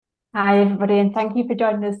Hi, everybody, and thank you for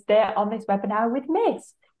joining us today on this webinar with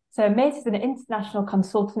Mace. So, Mace is an international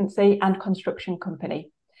consultancy and construction company.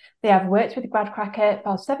 They have worked with Gradcracker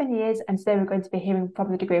for 7 years, and today we're going to be hearing from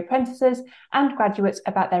the degree apprentices and graduates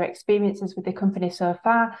about their experiences with the company so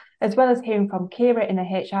far, as well as hearing from Kira in the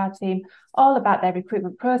HR team all about their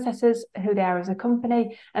recruitment processes, who they are as a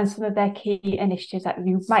company, and some of their key initiatives that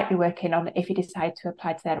you might be working on if you decide to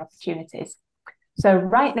apply to their opportunities. So,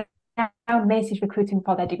 right now, Mace is recruiting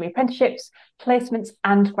for their degree apprenticeships, placements,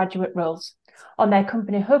 and graduate roles. On their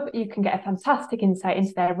company hub, you can get a fantastic insight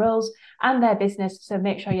into their roles and their business. So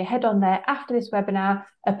make sure you head on there after this webinar,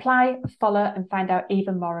 apply, follow, and find out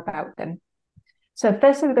even more about them. So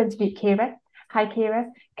firstly, we're going to meet Kira. Hi, Kira.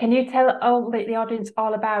 Can you tell all the audience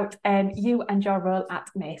all about you and your role at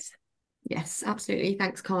Mace? Yes, absolutely.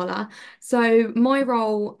 Thanks, Carla. So my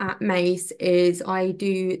role at Mace is I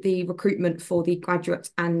do the recruitment for the graduate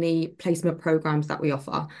and the placement programs that we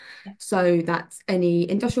offer. So that's any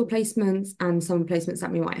industrial placements and some placements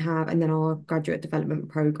that we might have, and then our graduate development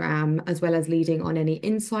program, as well as leading on any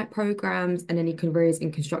insight programs and any careers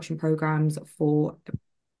in construction programs for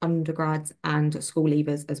undergrads and school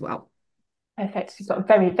leavers as well. Perfect. You've got a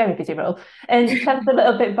very, very busy role. And tell us a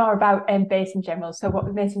little bit more about Mace in general. So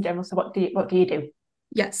Mace in general, so what do you do?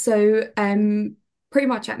 Yeah, so pretty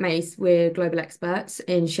much at Mace, we're global experts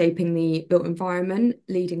in shaping the built environment,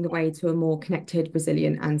 leading the way to a more connected,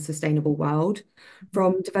 resilient, and sustainable world.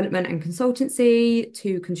 From development and consultancy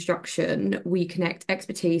to construction, we connect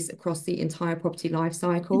expertise across the entire property life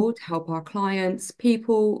cycle to help our clients,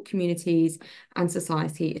 people, communities, and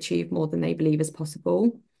society achieve more than they believe is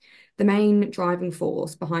possible. The main driving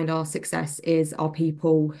force behind our success is our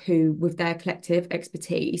people who, with their collective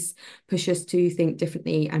expertise, push us to think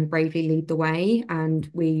differently and bravely lead the way. And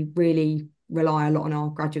we really rely a lot on our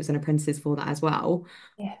graduates and apprentices for that as well.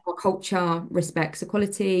 Yeah. Our culture respects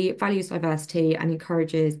equality, values diversity, and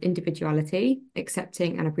encourages individuality,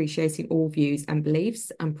 accepting and appreciating all views and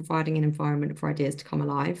beliefs, and providing an environment for ideas to come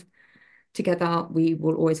alive. Together, we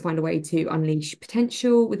will always find a way to unleash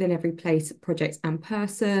potential within every place, project, and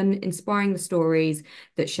person, inspiring the stories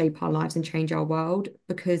that shape our lives and change our world,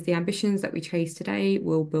 because the ambitions that we chase today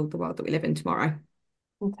will build the world that we live in tomorrow.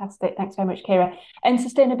 Fantastic. Thanks very much, Kira. And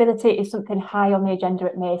sustainability is something high on the agenda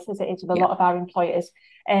at Mace, as it is with a Yeah. lot of our employers.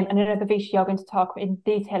 And I know, Bavish, you're going to talk in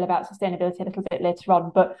detail about sustainability a little bit later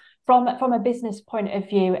on. But from a business point of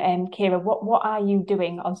view, Kira, what are you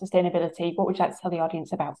doing on sustainability? What would you like to tell the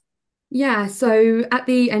audience about? Yeah, so at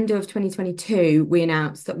the end of 2022, we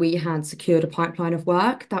announced that we had secured a pipeline of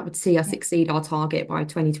work that would see us Yeah. exceed our target by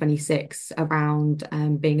 2026 around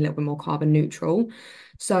being a little bit more carbon neutral.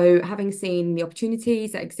 So, having seen the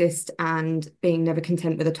opportunities that exist and being never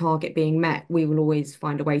content with a target being met, we will always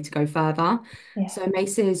find a way to go further. Yeah. So,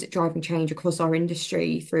 Mace is driving change across our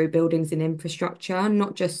industry through buildings and infrastructure,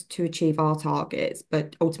 not just to achieve our targets,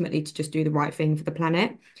 but ultimately to just do the right thing for the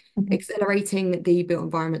planet. Mhm. Accelerating the built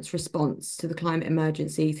environment's response to the climate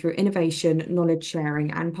emergency through innovation, knowledge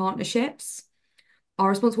sharing, and partnerships. Our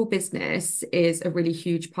responsible business is a really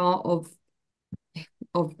huge part of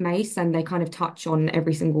Mace, and they kind of touch on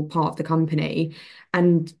every single part of the company.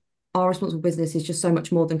 And our responsible business is just so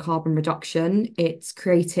much more than carbon reduction. It's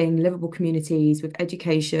creating livable communities with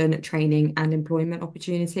education, training, and employment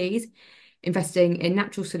opportunities, investing in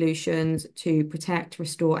natural solutions to protect,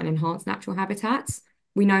 restore, and enhance natural habitats.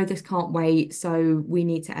 We know this can't wait, so we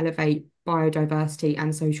need to elevate biodiversity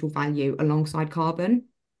and social value alongside carbon.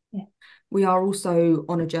 Yeah. We are also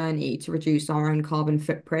on a journey to reduce our own carbon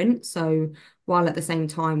footprint. So, while at the same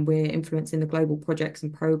time we're influencing the global projects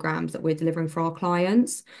and programs that we're delivering for our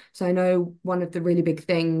clients. So, I know one of the really big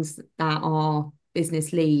things that our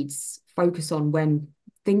business leads focus on when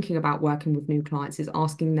thinking about working with new clients is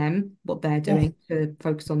asking them what they're Yes. doing to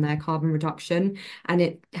focus on their carbon reduction. And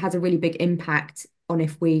it has a really big impact on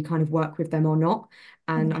if we kind of work with them or not.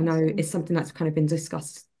 And I know Interesting. it's something that's kind of been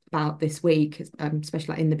discussed about this week,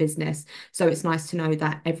 especially like in the business. So it's nice to know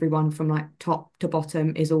that everyone from like top to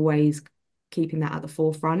bottom is always keeping that at the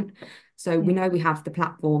forefront. So we Yeah. know we have the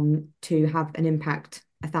platform to have an impact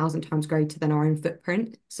 1,000 times greater than our own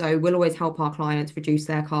footprint. So we'll always help our clients reduce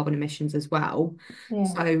their carbon emissions as well. Yeah.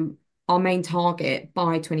 So our main target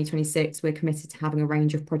by 2026, we're committed to having a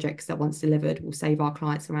range of projects that once delivered will save our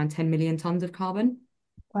clients around 10 million tons of carbon.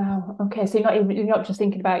 Wow. Okay. So you're not just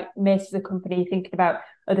thinking about Mace as a company, you're thinking about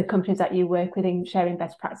other companies that you work with and sharing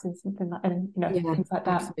best practices, something like, and Yeah, things like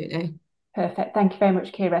that. absolutely. Perfect. Thank you very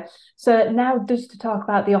much, Kira. So now just to talk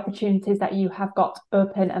about the opportunities that you have got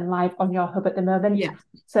open and live on your hub at the moment. Yeah.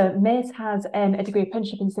 So Mace has a degree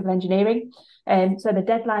apprenticeship in civil engineering. So the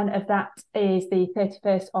deadline of that is the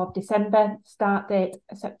 31st of December, start date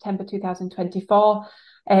September 2024.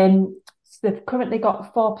 So they've currently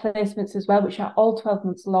got 4 placements as well, which are all 12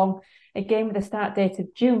 months long, again with a start date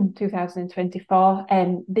of June 2024.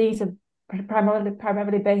 These are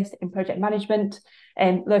primarily based in project management.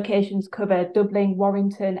 Locations cover Dublin,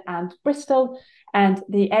 Warrington, and Bristol, and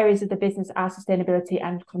the areas of the business are sustainability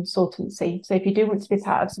and consultancy. So if you do want to be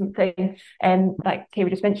part of something, like Kira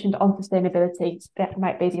just mentioned, on sustainability, that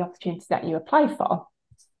might be the opportunity that you apply for.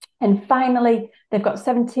 And finally, they've got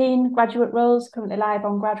 17 graduate roles currently live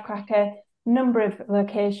on Gradcracker, number of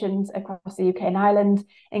locations across the UK and Ireland,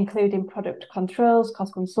 including product controls,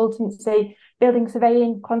 cost consultancy, building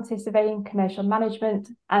surveying, quantity surveying, commercial management,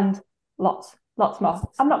 and lots more.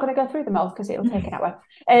 I'm not going to go through them all because it'll take an hour.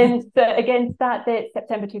 So again, start date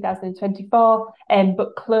September 2024,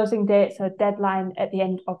 but closing date, so deadline at the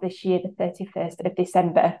end of this year, the 31st of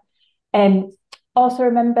December. Also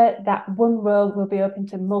remember that one role will be open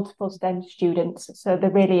to multiple STEM students, so there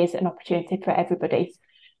really is an opportunity for everybody.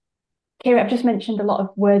 Kira, I've just mentioned a lot of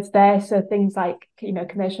words there. So things like,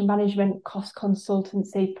 commercial management, cost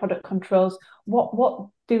consultancy, product controls. What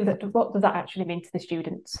does that actually mean to the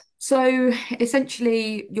students? So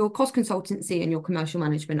essentially, your cost consultancy and your commercial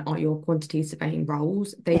management are your quantity surveying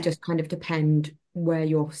roles. They just kind of depend where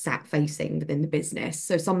you're sat facing within the business.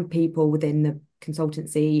 So some people within the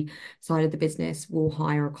consultancy side of the business will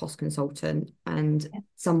hire a cost consultant, and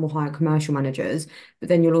some will hire commercial managers. But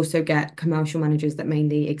then you'll also get commercial managers that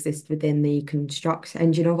mainly exist within the construct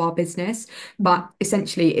engine of our business. But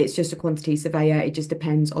essentially, it's just a quantity surveyor. It just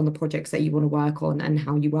depends on the projects that you want to work on and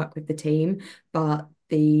how you work with the team. But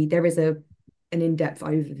there is an in-depth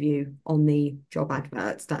overview on the job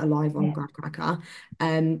adverts that are live on Gradcracker.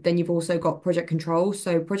 Then you've also got project controls.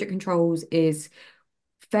 So project controls is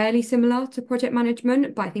fairly similar to project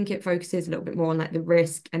management, but I think it focuses a little bit more on like the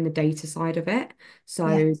risk and the data side of it.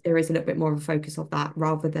 So there is a little bit more of a focus of that,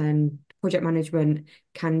 rather than project management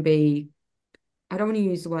can be, I don't want to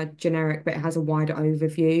use the word generic, but it has a wider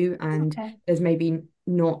overview, and there's maybe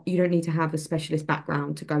not, you don't need to have a specialist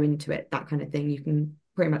background to go into it, that kind of thing. You can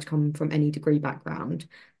pretty much come from any degree background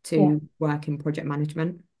to work in project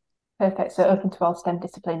management. Perfect. So open to all STEM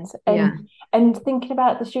disciplines. And thinking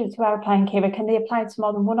about the students who are applying, Kira, can they apply to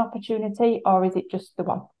more than one opportunity, or is it just the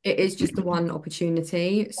one? It is just the one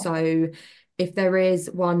opportunity. So if there is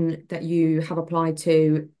one that you have applied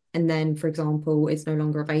to, and then, for example, it's no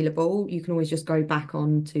longer available, you can always just go back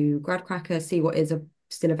on to Gradcracker, see what is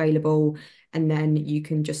still available, and then you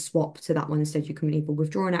can just swap to that one instead. You can either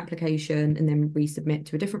withdraw an application and then resubmit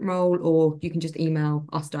to a different role, or you can just email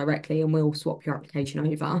us directly and we'll swap your application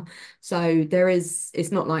over. So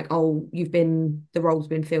it's not like, oh, the role's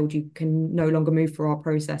been filled, you can no longer move through our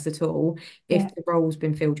process at all. If the role's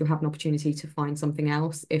been filled, you'll have an opportunity to find something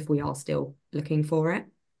else if we are still looking for it.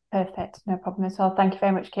 Perfect, no problem at all. Thank you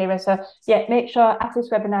very much, Kira. So make sure after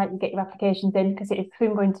this webinar you get your applications in, because it is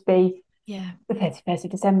soon going to be the 31st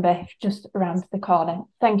of December, just around the corner.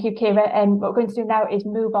 Thank you, Kira. And what we're going to do now is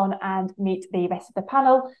move on and meet the rest of the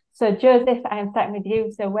panel. So Joseph, I am starting with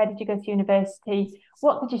you. So where did you go to university?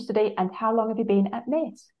 What did you study? And how long have you been at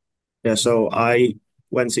Mace? Yeah, so I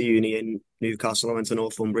went to uni in Newcastle. I went to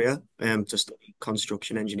Northumbria to study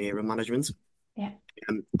construction engineering management.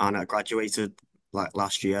 And I graduated like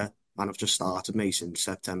last year, and I've just started Mace in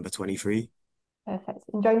September 23. Perfect.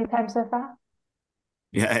 Enjoying your time so far?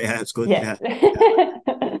 Yeah, it's good. Yeah.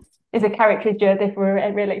 Is a character, Joseph.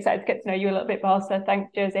 We're really excited to get to know you a little bit more. So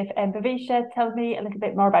thanks, Joseph. And Bavisha, tell me a little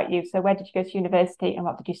bit more about you. So where did you go to university and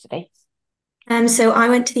what did you study? So I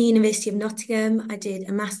went to the University of Nottingham. I did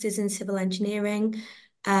a master's in civil engineering.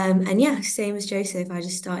 And same as Joseph, I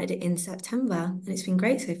just started it in September and it's been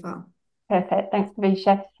great so far. Perfect. Thanks,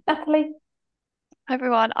 Bavisha. Natalie? Hi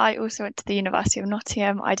everyone, I also went to the University of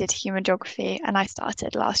Nottingham. I did human geography and I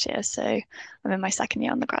started last year, so I'm in my second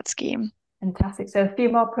year on the grad scheme. Fantastic. So a few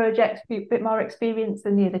more projects, a bit more experience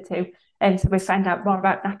than the other two. And so we'll find out more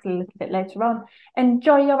about Natalie a little bit later on. And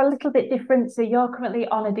Joy, you're a little bit different. So you're currently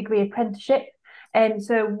on a degree apprenticeship. And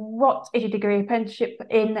so what is your degree apprenticeship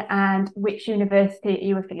in, and which university are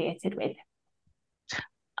you affiliated with?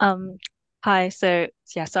 Hi, so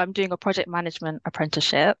I'm doing a project management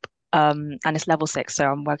apprenticeship. And it's level 6, so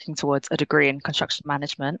I'm working towards a degree in construction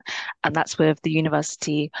management, and that's with the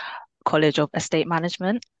University College of Estate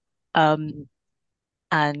Management. And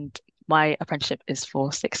my apprenticeship is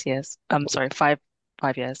for 6 years. Sorry, 5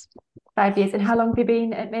 years. 5 years. And how long have you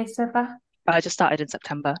been at Mace so far? I just started in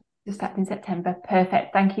September. Just started in September.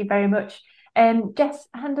 Perfect. Thank you very much. Jess,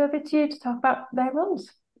 hand over to you to talk about their roles.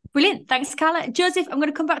 Brilliant. Thanks, Carla. Joseph, I'm going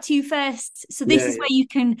to come back to you first. So this Yeah, is where you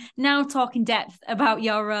can now talk in depth about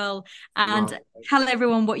your role and tell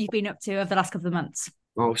everyone what you've been up to over the last couple of months.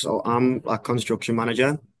 So I'm a construction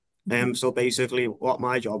manager. So basically what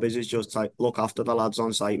my job is just like look after the lads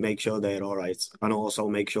on site, make sure they're all right, and also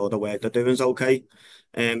make sure the work they're doing is okay.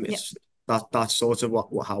 It's that's sort of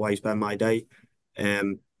how I spend my day.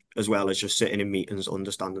 As well as just sitting in meetings,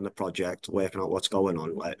 understanding the project, working out what's going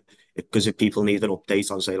on. Like, because if people need an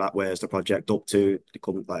update on, say, like, where's the project up to,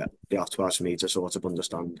 they have to ask me to sort of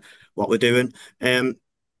understand what we're doing.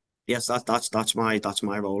 Yes, that's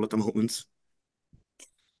my role at the moment.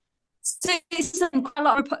 So it's quite a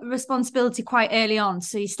lot of responsibility quite early on.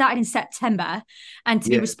 So you started in September, and to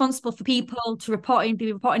be responsible for people, to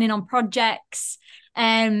be reporting in on projects.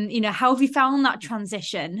 How have you found that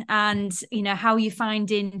transition, and how are you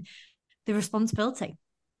finding the responsibility?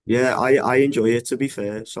 Yeah, I enjoy it, to be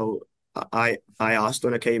fair. So I asked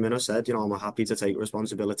when I came in, I said, I'm happy to take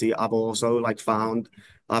responsibility. I've also I've found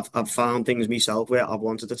things myself where I've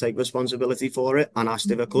wanted to take responsibility for it and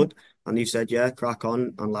asked if I could. And he said, yeah, crack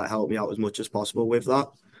on and like help me out as much as possible with that.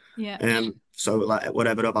 Yeah. So like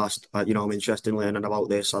whatever I've asked, I'm interested in learning about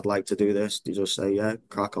this, I'd like to do this. They just say, yeah,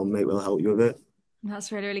 crack on, mate, we'll help you with it.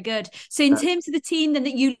 That's really, really good. So in terms of the team then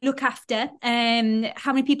that you look after,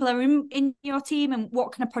 how many people are in your team, and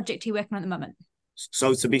what kind of project are you working on at the moment?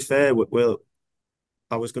 So to be fair,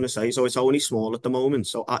 I was going to say, so it's only small at the moment.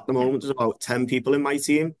 So at the moment, there's about 10 people in my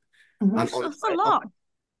team. And That's a lot.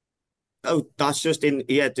 Oh, that's just in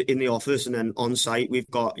the office, and then on site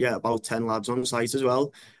we've got about 10 lads on site as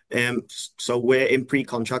well. So we're in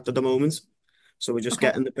pre-contract at the moment. So we're just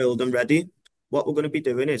getting the building ready. What we're going to be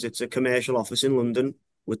doing is it's a commercial office in London.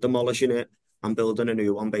 We're demolishing it and building a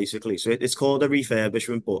new one basically. So it's called a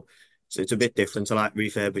refurbishment, but it's a bit different to like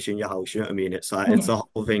refurbishing your house. You know what I mean? It's like it's the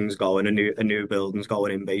whole thing's going, a new building's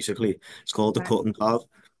going in basically. It's called the cut and carve.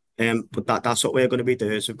 But that's what we're going to be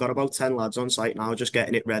doing. So we've got about 10 lads on site now, just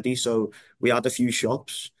getting it ready. So we had a few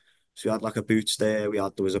shops. So we had like a Boots there.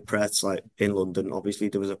 There was a Pret, like in London, obviously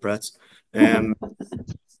there was a Pret.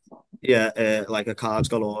 Like a Cards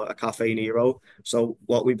Galore, a Cafe Nero. So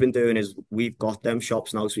what we've been doing is we've got them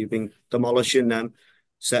shops now. So we've been demolishing them,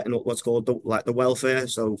 setting up what's called the welfare.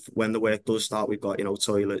 So when the work does start, we've got,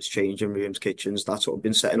 toilets, changing rooms, kitchens. That's what we've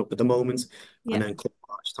been setting up at the moment. And then come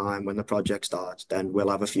March time when the project starts, then we'll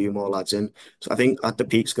have a few more lads in. So I think at the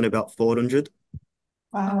peak's going to be about 400.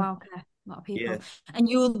 Wow. Oh, wow, okay. A lot of people. And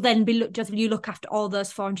you'll then just you look after all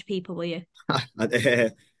those 400 people, will you?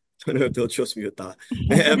 Don't know if they'll trust me with that.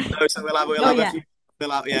 No, so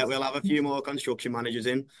we'll have a few more construction managers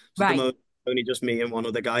in. So at the moment, only just me and one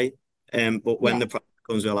other guy. But when the project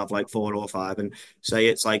comes, we'll have like 4 or 5, and say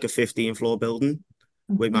it's like a 15-floor building.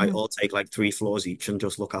 We might all take like 3 floors each and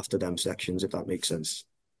just look after them sections, if that makes sense.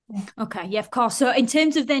 Okay, yeah, of course. So in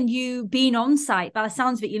terms of then you being on site, by the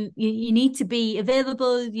sounds of it, you need to be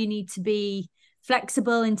available, you need to be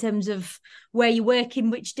flexible in terms of where you're working,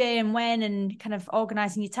 which day and when, and kind of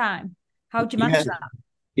organising your time. How do you manage that?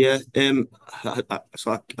 Yeah,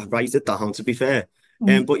 so I write it down, to be fair.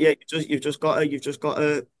 But yeah, you've just got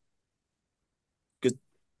to, because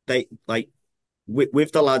they like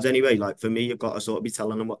with the lads anyway. Like for me, you've got to sort of be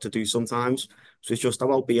telling them what to do sometimes. So it's just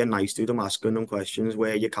about being nice to them, asking them questions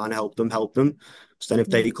where you can't help them, help them. So then if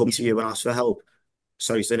they come to you and ask for help,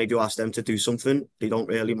 sorry, so then if you ask them to do something, they don't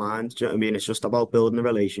really mind. Do you know what I mean? It's just about building a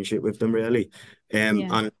relationship with them, really.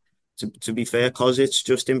 And to be fair, because it's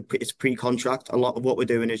pre-contract, a lot of what we're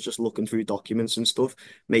doing is just looking through documents and stuff,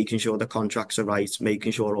 making sure the contracts are right,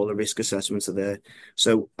 making sure all the risk assessments are there.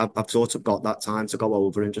 So I've sort of got that time to go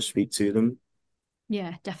over and just speak to them.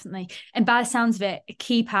 Yeah, definitely. And by the sounds of it, a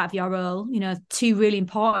key part of your role, 2 really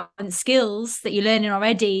important skills that you're learning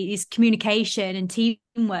already is communication and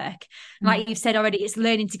teamwork. Like you've said already, it's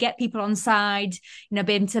learning to get people on side, being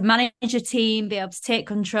able to manage a team, be able to take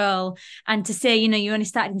control, and to say, you only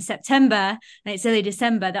started in September and it's early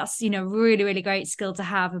December. That's, really, really great skill to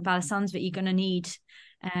have. And by the sounds of it, you're going to need,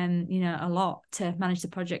 a lot to manage the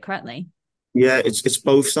project correctly. Yeah, it's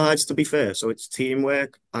both sides, to be fair. So it's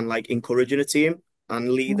teamwork and like encouraging a team and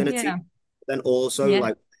leading a team. Then also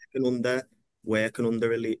like working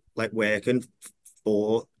under working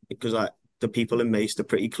for, because like the people in Mace, they're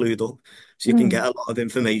pretty clued up, so you can get a lot of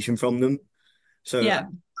information from them. So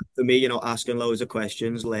for me, asking loads of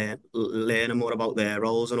questions, learning more about their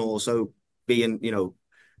roles, and also being,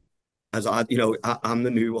 as I'm the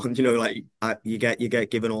new one, you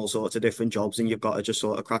get given all sorts of different jobs, and you've got to just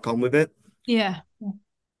sort of crack on with it. Yeah.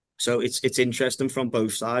 So it's interesting from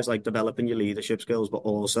both sides, like developing your leadership skills, but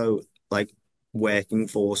also like working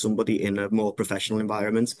for somebody in a more professional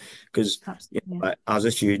environment. Because Absolutely. like, as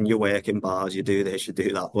a student, you work in bars, you do this, you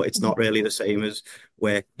do that, but it's not really the same as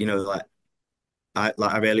work. I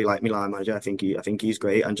really like my line manager. I think he's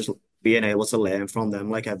great, and just being able to learn from them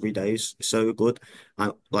like every day is so good,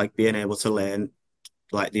 and like being able to learn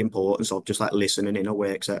like the importance of just like listening in a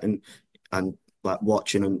work setting and like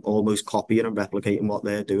watching and almost copying and replicating what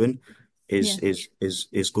they're doing Yeah.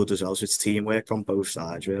 is good as well. So it's teamwork from both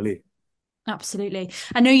sides, really. Absolutely.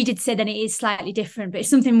 I know you did say that it is slightly different, but it's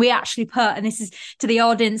something we actually put, and this is to the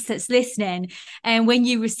audience that's listening. And when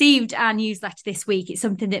you received our newsletter this week, it's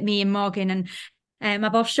something that me and Morgan and my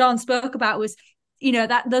boss Sean spoke about was,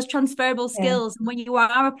 that those transferable skills. And when you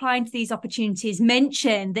are applying to these opportunities,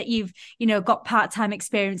 mention that you've, got part-time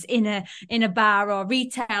experience in a bar or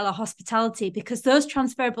retail or hospitality, because those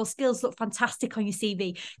transferable skills look fantastic on your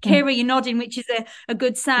CV. Kira, you're nodding, which is a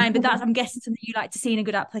good sign, but that's, I'm guessing, something you like to see in a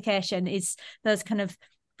good application is those kind of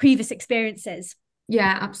previous experiences.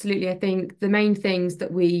 Yeah, absolutely. I think the main things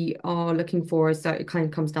that we are looking for is that it kind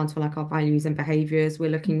of comes down to like our values and behaviors.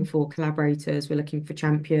 We're looking for collaborators, we're looking for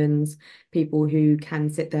champions, people who can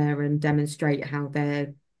sit there and demonstrate how they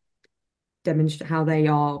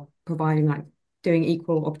are providing, like doing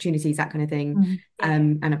equal opportunities, that kind of thing.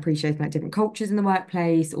 And appreciating like different cultures in the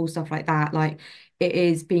workplace, all stuff like that. Like it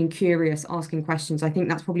is being curious, asking questions. I think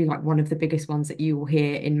that's probably like one of the biggest ones that you will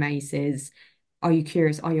hear in Mace is, are you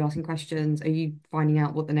curious? Are you asking questions? Are you finding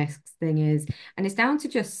out what the next thing is? And it's down to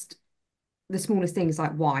just the smallest things,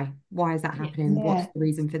 like why is that happening? What's the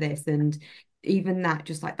reason for this? And even that,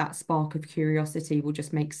 just like that spark of curiosity will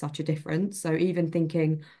just make such a difference. So even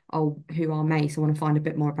thinking, oh, who are Mace? I want to find a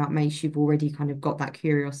bit more about Mace. You've already kind of got that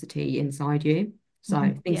curiosity inside you.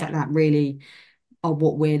 So things like that really are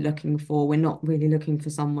what we're looking for. We're not really looking for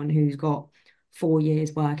someone who's got 4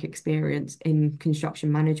 years work experience in construction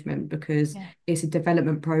management, because it's a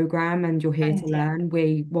development program and you're here to learn.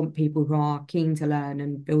 We want people who are keen to learn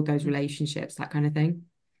and build those relationships, that kind of thing.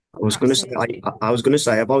 I was gonna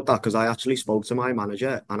say about that because I actually spoke to my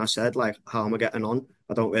manager and I said like, how am I getting on?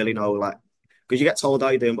 I don't really know, like, because you get told how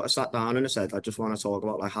you're doing, but I sat down and I said, I just want to talk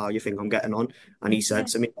about like how you think I'm getting on. And he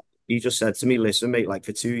just said to me, listen, mate, like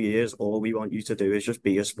for 2 years, all we want you to do is just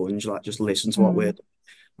be a sponge, like just listen to what we're doing.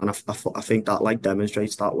 And I think that like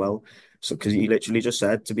demonstrates that well. So because he literally just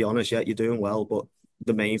said, to be honest, yeah, you're doing well, but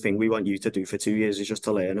the main thing we want you to do for 2 years is just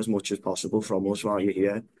to learn as much as possible from us while you're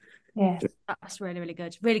here. Yeah. That's really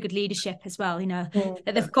good. Really good leadership as well, that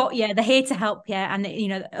they've got you, they're here to help you,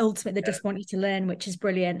 and ultimately they just want you to learn, which is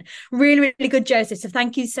brilliant. Really, really good, Joseph. So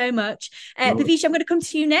thank you so much. Bhavisha, I'm going to come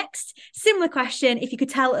to you next. Similar question, if you could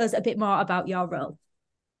tell us a bit more about your role.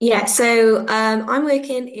 Yeah, so I'm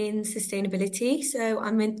working in sustainability. So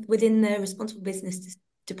I'm within the responsible business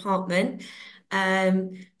department.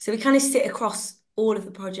 So we kind of sit across all of the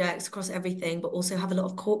projects, across everything, but also have a lot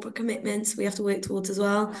of corporate commitments we have to work towards as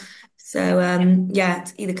well. So yeah,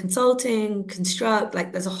 it's either consulting, construct,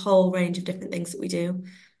 like there's a whole range of different things that we do.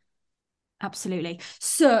 Absolutely.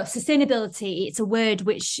 So sustainability, it's a word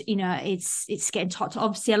which, it's getting talked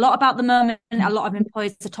obviously a lot about the moment. A lot of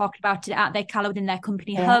employers are talking about it at their Cala within their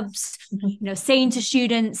company hubs, saying to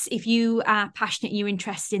students, if you are passionate, you're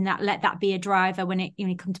interested in that, let that be a driver when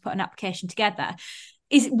you come to put an application together.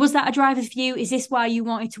 Was that a driver for you? Is this why you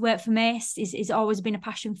wanted to work for Mace? Is it always been a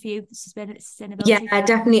passion for you, sustainability? Yeah,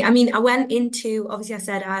 definitely. I mean, I went into, obviously I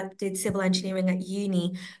said I did civil engineering at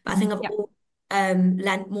uni, but I think I've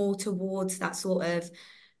lent more towards that sort of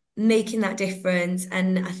making that difference.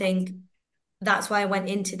 And I think that's why I went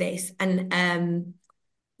into this. And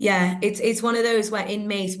yeah, it's one of those where in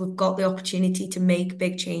Mace we've got the opportunity to make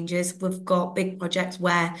big changes. We've got big projects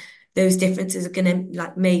where those differences are gonna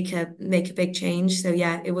like make a big change. So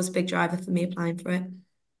yeah, it was a big driver for me applying for it.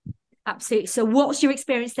 Absolutely. So what's your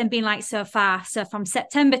experience then been like so far? So from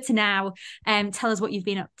September to now, tell us what you've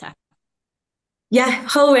been up to. Yeah,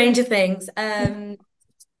 whole range of things.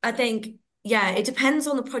 I think, yeah, it depends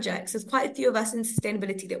on the projects. There's quite a few of us in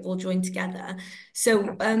sustainability that will join together. So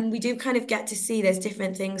we do kind of get to see there's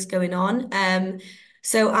different things going on.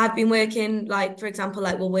 So I've been working, like, for example,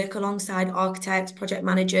 like we'll work alongside architects, project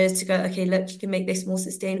managers to go, okay, look, you can make this more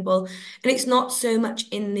sustainable. And it's not so much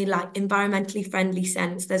in the like environmentally friendly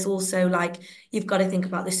sense. There's also like, you've got to think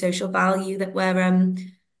about the social value that we're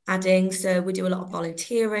adding. So we do a lot of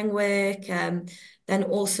volunteering work. Then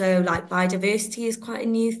also like biodiversity is quite a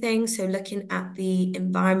new thing. So looking at the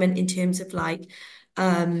environment in terms of like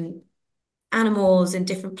animals and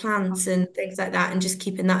different plants and things like that and just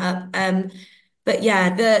keeping that up. But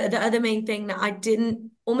yeah, the other main thing that I didn't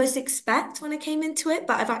almost expect when I came into it,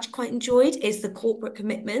 but I've actually quite enjoyed, is the corporate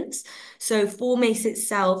commitments. So for Mace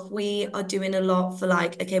itself, we are doing a lot for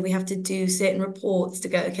like, okay, we have to do certain reports to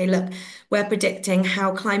go, okay, look, we're predicting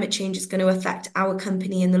how climate change is going to affect our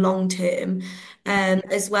company in the long term,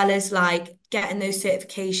 as well as like getting those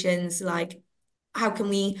certifications, like how can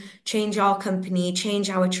we change our company, change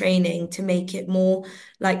our training to make it more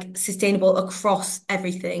like sustainable across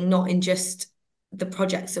everything, not in just the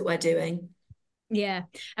projects that we're doing. Yeah.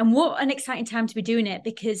 And what an exciting time to be doing it,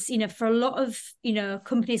 because, for a lot of,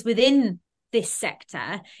 companies within this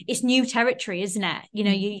sector, it's new territory, isn't it?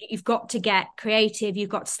 You've got to get creative, you've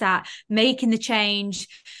got to start making the change.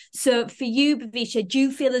 So for you, Bhavisha, do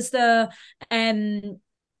you feel as though,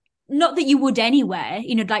 not that you would anywhere,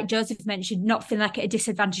 like Joseph mentioned, not feeling like at a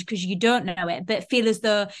disadvantage because you don't know it, but feel as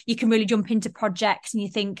though you can really jump into projects and you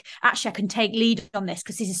think, actually, I can take lead on this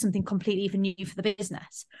because this is something completely even new for the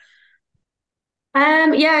business?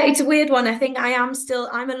 Yeah, it's a weird one. I think I'm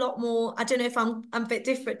a lot more, I don't know if I'm a bit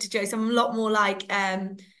different to Joe, so I'm a lot more like,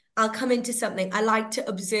 I'll come into something, I like to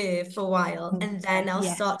observe for a while, and then I'll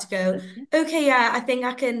start to go, okay, yeah, I think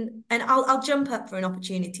I can, and I'll jump up for an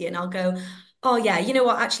opportunity and I'll go, oh yeah, you know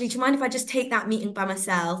what, actually, do you mind if I just take that meeting by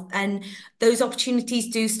myself? And those opportunities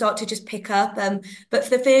do start to just pick up. But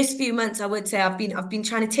for the first few months, I would say I've been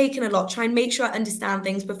trying to take in a lot, try and make sure I understand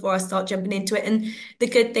things before I start jumping into it. And the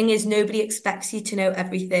good thing is nobody expects you to know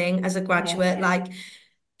everything as a graduate. Like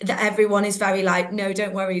that everyone is very like, no,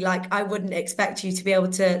 don't worry. Like I wouldn't expect you to be able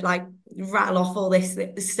to like rattle off all this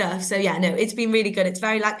stuff. So yeah, no, it's been really good. It's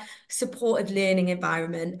very like supportive learning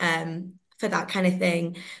environment for that kind of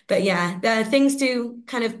thing. But yeah, the things do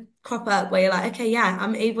kind of crop up where you're like, okay, yeah,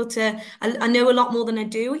 I'm able to, I know a lot more than I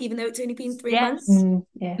do, even though it's only been 3 months.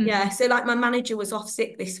 Yeah. So like my manager was off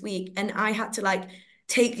sick this week and I had to like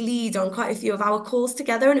take lead on quite a few of our calls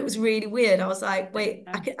together, and it was really weird. I was like, wait,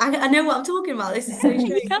 I know what I'm talking about. This is so strange.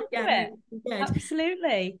 You can do it.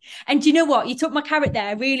 Absolutely. And do you know what? You took my carrot there.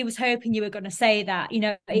 I really was hoping you were going to say that.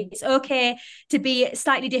 It's okay to be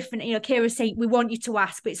slightly different. Kira's saying we want you to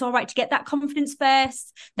ask, but it's all right to get that confidence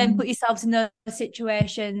first, then put yourselves in those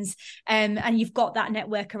situations, and you've got that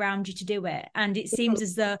network around you to do it. And it seems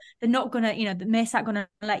as though they're not going to, the Mace aren't going to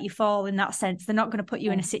let you fall in that sense. They're not going to put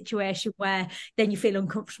you in a situation where then you feel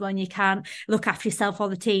uncomfortable and you can't look after yourself or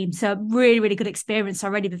the team. So really, really good experience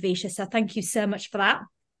already, Bhavisha. So thank you so much for that.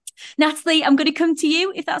 Natalie, I'm going to come to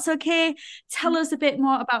you if that's okay. Tell us a bit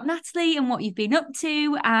more about Natalie and what you've been up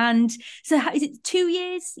to. And so is it 2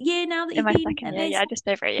 year now that you've been second year? Yeah, just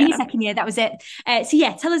over a year. In your second year, that was it. So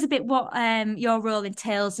yeah, tell us a bit what your role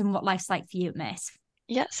entails and what life's like for you at Mace.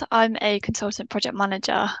 Yes, I'm a consultant project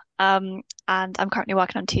manager, and I'm currently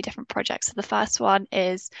working on 2 different projects. So the first one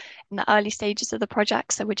is in the early stages of the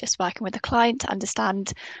project. So we're just working with the client to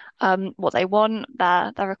understand what they want,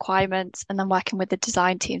 their requirements, and then working with the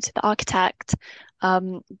design team, so the architect,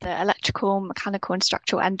 the electrical, mechanical, and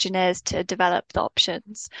structural engineers to develop the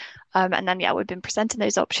options. And then we've been presenting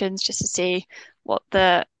those options just to see what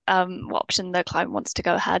option the client wants to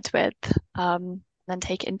go ahead with. Then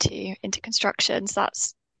take it into construction. So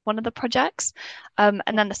that's one of the projects. And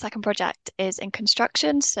then the second project is in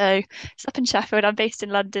construction. So it's up in Sheffield. I'm based in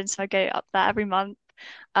London, so I go up there every month.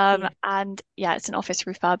 And it's an office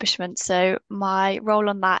refurbishment. So my role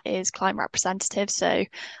on that is client representative. So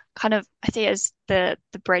kind of I see it as the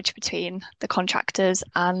bridge between the contractors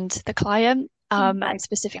and the client. And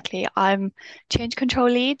specifically, I'm change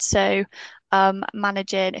control lead. So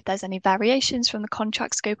managing if there's any variations from the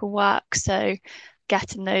contract scope of work. So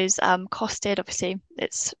getting those costed. Obviously,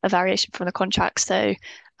 it's a variation from the contract, so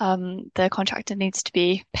the contractor needs to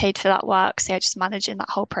be paid for that work. So just managing that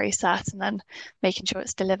whole process and then making sure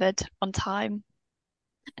it's delivered on time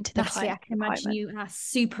and to the client. I can imagine you are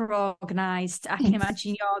super organised. I can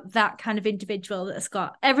imagine you're that kind of individual that's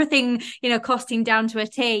got everything, costing down to a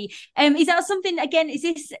T. Is that something, again, is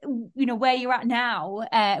this, where you're at now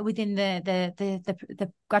within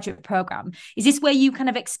the graduate programme? Is this where you kind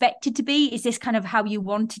of expected to be? Is this kind of how you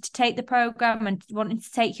wanted to take the programme and wanted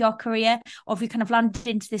to take your career? Or have you kind of landed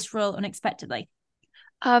into this role unexpectedly?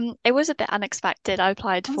 It was a bit unexpected. I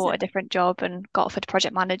applied for a different job and got offered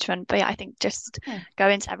project management, but I think just go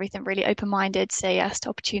into everything really open-minded, say yes to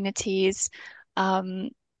opportunities,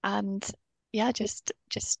 and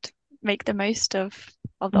just make the most of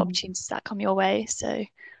the opportunities that come your way. So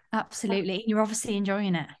absolutely, you're obviously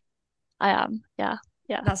enjoying it. I am, yeah.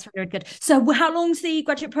 That's very good. So how long's the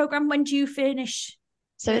graduate program? When do you finish?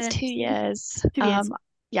 So it's 2 years. 2 years.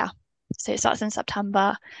 So it starts in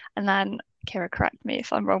September, and then Kira, correct me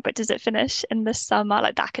if I'm wrong, but does it finish in the summer?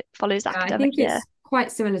 Like that follows the academic year? It's quite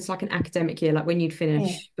similar to like an academic year, like when you'd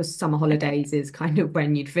finish the summer holidays is kind of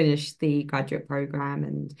when you'd finish the graduate program,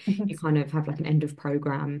 and you kind of have like an end of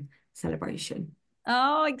program celebration.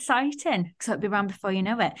 Oh, exciting. So it'll be around before you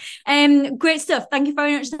know it. Great stuff. Thank you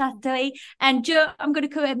very much, Natalie. And Joe, I'm going to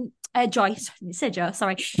come, Joy, said Joe,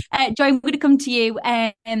 sorry. Joy, I'm going to come to you.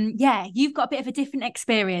 Yeah, you've got a bit of a different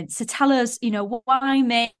experience. So tell us, why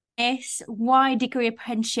Mace, why degree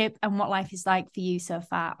apprenticeship, and what life is like for you so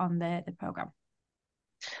far on the program.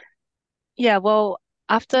 Yeah, well,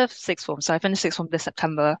 after sixth form, so I finished sixth form this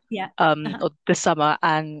September, or this summer,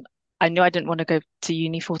 and I knew I didn't want to go to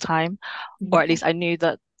uni full time, or at least I knew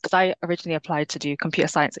that because I originally applied to do computer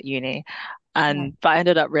science at uni, but I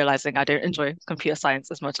ended up realizing I don't enjoy computer science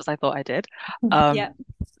as much as I thought I did.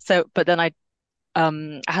 But then I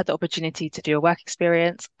had the opportunity to do a work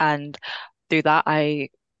experience, and through that I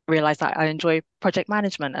realized that I enjoy project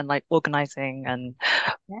management and like organizing and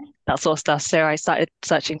that sort of stuff. So I started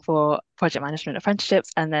searching for project management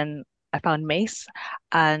apprenticeships, and then I found Mace,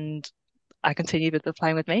 and I continued with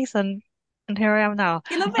applying with Mace, and here I am now.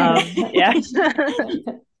 You love it. Yeah.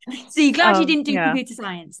 So you're glad you didn't do computer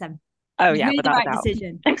science then? Oh you yeah, made the without right a doubt.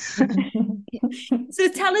 decision. So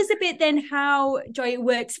tell us a bit then how, Joy, it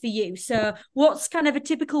works for you. So what's kind of a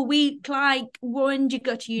typical week like? When do you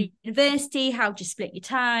go to university? How do you split your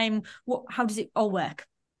time? How does it all work?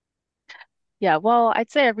 Yeah, well,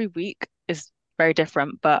 I'd say every week is very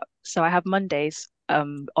different, but so I have Mondays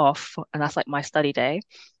off, and that's like my study day.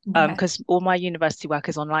 Because all my university work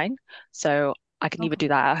is online. So I can either do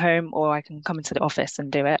that at home or I can come into the office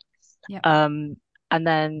and do it. And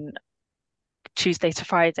then Tuesday to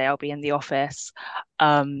Friday, I'll be in the office.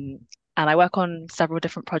 And I work on several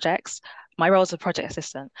different projects. My role is a project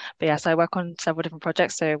assistant, but yes, I work on several different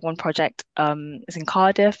projects. So one project is in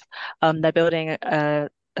Cardiff. They're building a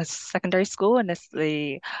secondary school, and it's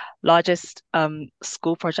the largest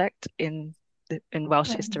school project in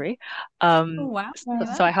Welsh history. Wow.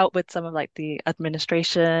 So I help with some of like the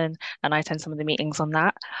administration, and I attend some of the meetings on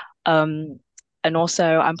that. And also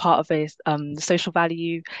I'm part of a the social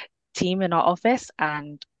value team in our office,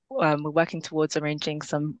 and we're working towards arranging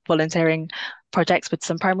some volunteering projects with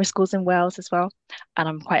some primary schools in Wales as well. And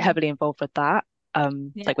I'm quite heavily involved with that,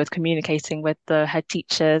 like with communicating with the head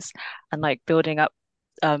teachers and like building up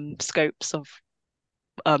scopes of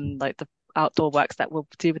like the outdoor works that we'll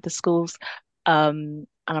do with the schools. And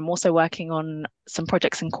I'm also working on some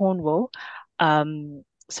projects in Cornwall.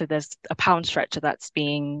 So there's a pound stretcher that's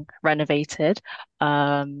being renovated,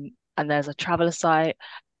 and there's a traveller site,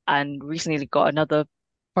 and recently got another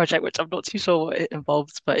project which I'm not too sure what it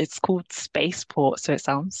involves, but it's called Spaceport, so it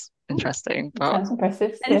sounds interesting. But sounds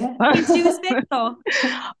impressive. Yeah. To do with space, or?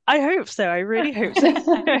 I hope so. I really hope so.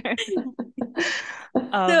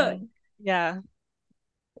 So, yeah.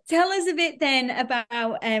 Tell us a bit then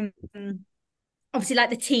about obviously like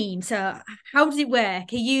the team. So how does it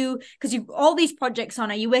work? Are you, because you've all these projects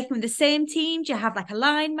on, are you working with the same team? Do you have like a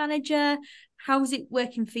line manager? How's it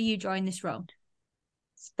working for you during this role?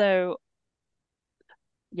 So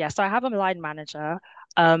yeah, so I have a line manager,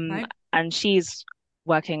 and she's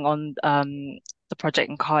working on the project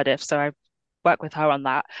in Cardiff. So I work with her on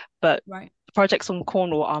that. But the projects on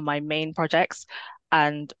Cornwall are my main projects,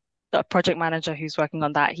 and the project manager who's working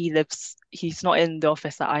on that, he's not in the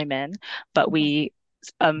office that I'm in, but we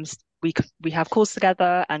have calls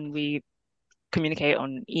together and we communicate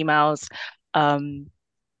on emails. Hopefully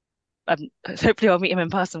I'll meet him in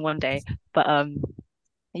person one day. But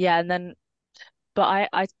yeah, and then but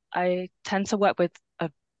I tend to work with a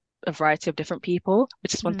variety of different people,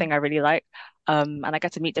 which is one thing I really like. And I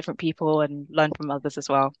get to meet different people and learn from others as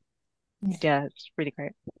well. Yeah, it's really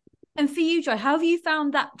great. And for you, Joy, how have you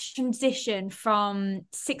found that transition from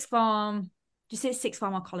sixth form? Do you say sixth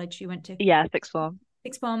form or college you went to? Yeah, sixth form.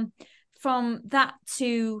 Sixth form. From that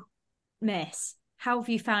to Mace, how have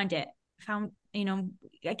you found it?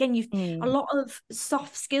 Again, you've a lot of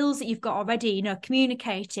soft skills that you've got already,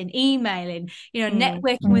 communicating, emailing,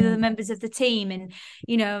 networking with other members of the team. And,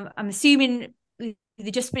 I'm assuming they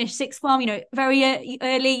just finished sixth form, very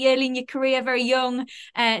early in your career, very young,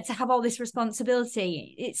 to have all this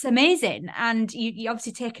responsibility. It's amazing. And you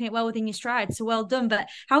obviously taken it well within your stride. So well done. But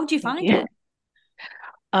how did you find it?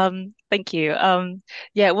 Thank you.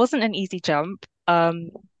 Yeah, it wasn't an easy jump.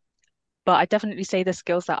 But I definitely say the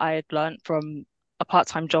skills that I had learned from a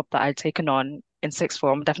part-time job that I'd taken on in sixth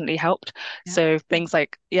form definitely helped. So things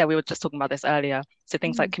like, we were just talking about this earlier. So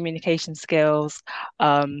things like communication skills,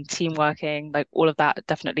 team working, like all of that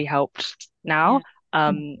definitely helped now.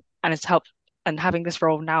 And it's helped, and having this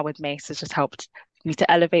role now with Mace has just helped me to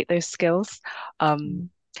elevate those skills.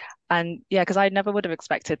 And And yeah, because I never would have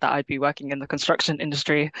expected that I'd be working in the construction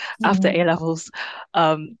industry after A levels.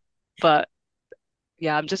 But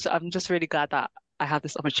yeah, I'm just really glad that I had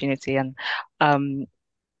this opportunity, um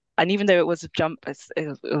and even though it was a jump,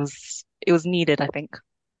 it was needed, I think,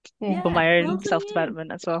 Yeah. for Yeah, my well own done you.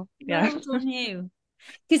 self-development as well. Yeah. Well done you.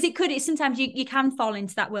 Because it sometimes you can fall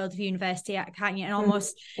into that world of university, can't you? And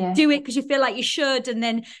almost Yeah. do it because you feel like you should, and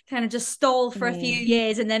then kind of just stall for a few Yeah.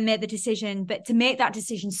 years and then make the decision. But to make that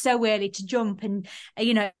decision so early, to jump, and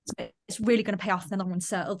it's really going to pay off in the long run.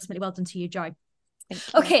 So ultimately, well done to you, Joy. Thank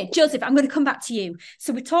you. Okay, Joseph, I'm going to come back to you.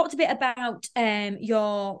 So we talked a bit about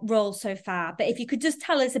your role so far, but if you could just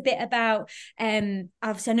tell us a bit about,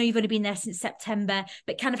 obviously I know you've only been there since September,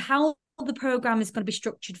 but kind of how the program is going to be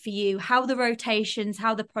structured for you, how the rotations,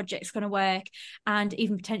 how the project's going to work, and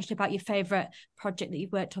even potentially about your favourite project that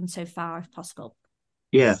you've worked on so far, if possible.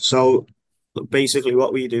 Yeah, so basically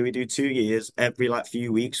what we do 2 years. Every like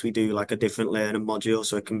few weeks we do like a different learning module,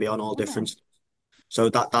 so it can be on all Yeah. different. So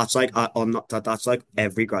that's like on that's like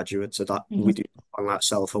every graduate. So that we do on like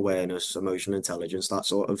self-awareness, emotional intelligence, that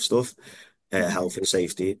sort of stuff, health and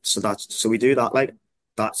safety. So we do that, like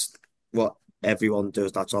that's what everyone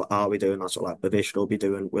does. That's all are we doing. That's what like Bavish will be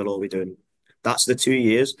doing. We'll all be doing. That's the 2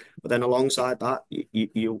 years. But then alongside that,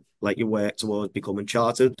 you work towards becoming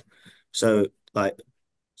chartered. So like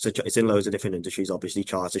so it's in loads of different industries, obviously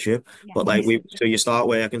chartership. Yeah. But like so you start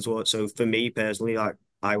working towards. So for me personally, like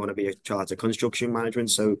I want to be a chartered construction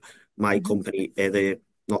management. So my company, the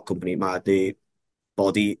not company, the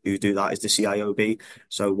body who do that is the CIOB.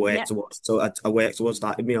 So Yeah. I work towards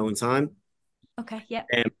that in my own time. Okay. Yeah.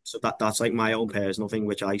 So that's like my own personal thing,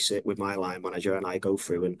 which I sit with my line manager and I go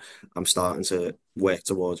through, and I'm starting to work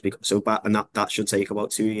towards. And that should take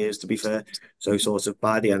about 2 years, to be fair. So sort of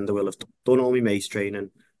by the end, I will have done all my Mace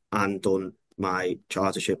training and done my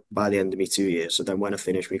chartership by the end of my 2 years. So then when I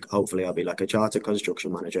finish, hopefully I'll be like a chartered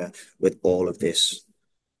construction manager with all of this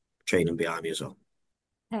training behind me as well.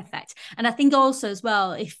 Perfect. And I think also as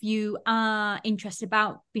well, if you are interested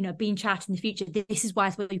about, being chartered in the future, this is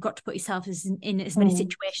why you've got to put yourself in as many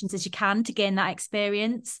situations as you can to gain that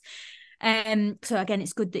experience. So again,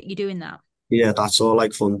 it's good that you're doing that. Yeah, that's all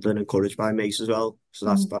like funded and encouraged by Mace as well. So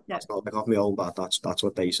that's Yeah. not like off my own bat. That's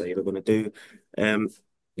what they say they're gonna do.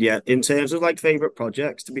 Yeah, in terms of like favorite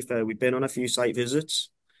projects, to be fair, we've been on a few site visits.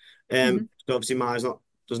 So obviously there's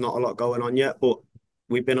not a lot going on yet, but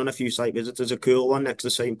we've been on a few site visits. There's a cool one next to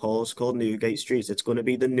St. Paul's called Newgate Street. It's going to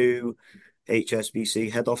be the new HSBC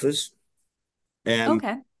head office.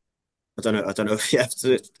 Okay. I don't know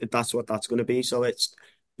if that's what that's going to be. So it's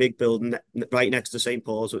big building right next to St.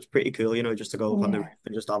 Paul's. So it's pretty cool, just to go up on the roof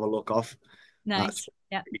and just have a look off. Nice.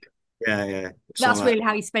 Yeah. Yeah. So That's really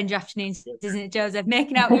how you spend your afternoons, isn't it, Joseph?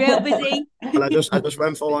 Making out real busy. Well, I just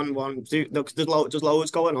went for one. Look, there's loads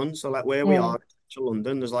going on. So like where we are in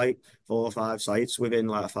London, there's like 4 or 5 sites within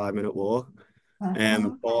like a 5 minute walk.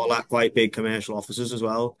 All like quite big commercial offices as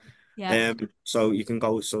well. Yeah. So you can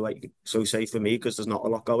go. So say for me, because there's not a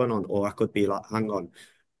lot going on, or I could be like, hang on,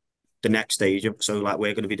 the next stage. So like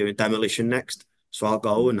we're going to be doing demolition next. So I'll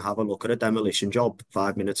go and have a look at a demolition job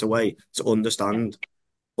 5 minutes away to understand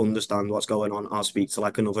what's going on. I'll speak to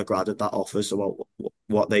like another grad at that office about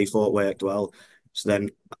what they thought worked well. So then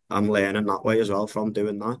I'm learning that way as well from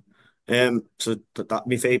doing that. So that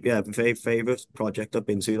my favorite project I've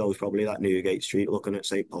been to though is probably that Newgate Street looking at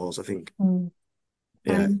St. Paul's, I think.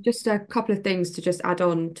 Yeah. Just a couple of things to just add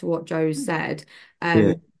on to what Joe said.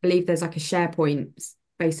 Yeah. I believe there's like a SharePoint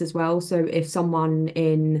space as well. So if someone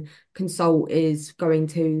in Consult is going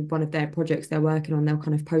to one of their projects they're working on, they'll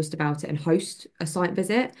kind of post about it and host a site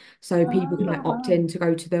visit. So people can like opt in to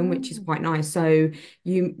go to them, which is quite nice. So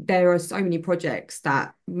there are so many projects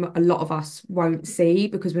that a lot of us won't see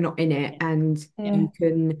because we're not in it, and you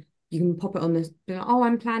can pop it on this. Oh,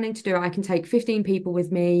 I'm planning to do it. I can take 15 people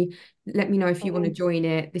with me. Let me know if you want to join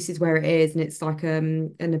it. This is where it is, and it's like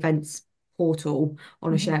an events portal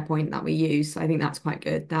on a SharePoint that we use. So I think that's quite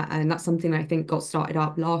good. And that's something I think got started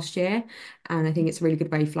up last year, and I think it's a really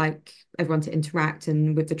good way for like everyone to interact.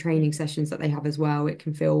 And with the training sessions that they have as well, it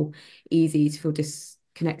can feel easy to feel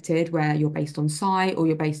disconnected where you're based on site or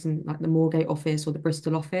you're based in like the Moorgate office or the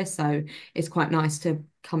Bristol office. So it's quite nice to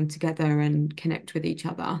come together and connect with each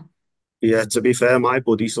other. Yeah, to be fair, my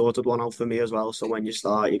buddy sorted one out for me as well. So when you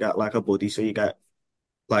start, you get like a buddy. So you get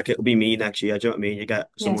like it'll be me next year. Do you know what I mean? You get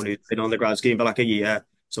someone who's been on the grad scheme for like a year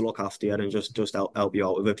to look after you and just help you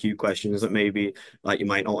out with a few questions that maybe like you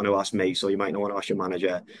might not want to ask me, so you might not want to ask your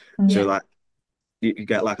manager. So like you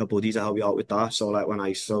get like a buddy to help you out with that. So like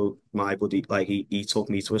my buddy, like he took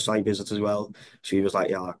me to a site visit as well. So he was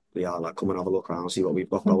like, yeah, like come and have a look around, see what we've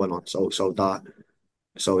got going on. So that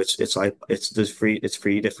So it's like it's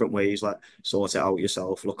three different ways, like sort it out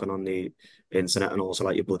yourself, looking on the internet, and also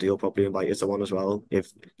like your buddy will probably invite you to one as well.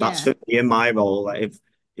 If that's Yeah. for me in my role, like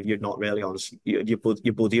if you're not really on, your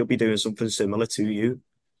buddy will be doing something similar to you.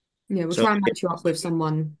 Yeah, we'll So try and match you up with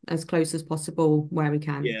someone as close as possible where we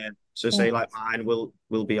can. yeah, so Yeah. say like mine will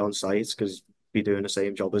be on site because be doing the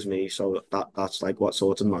same job as me, so that's like what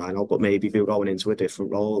sorted mine out. But maybe if you're going into a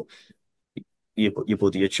different role, your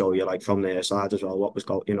buddy would show you like from their side as well what was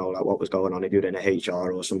like what was going on if you're in a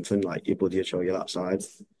HR or something, like your buddy would show you that side.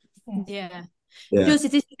 Yeah. Yeah.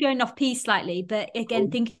 Joseph, this is going off piece slightly, but again,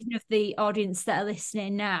 thinking of the audience that are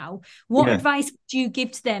listening now, what Yeah. advice would you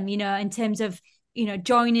give to them, in terms of,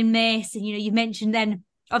 joining Mace? And, you mentioned then,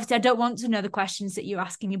 obviously, I don't want to know the questions that you're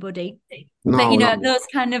asking your buddy, but, No, those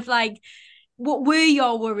kind of like, what were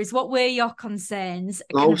your worries? What were your concerns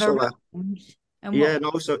kind no, of so like, around? And yeah,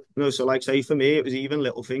 what, so like say for me it was even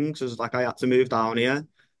little things, as like I had to move down here.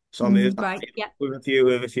 So I moved down right, here yeah, with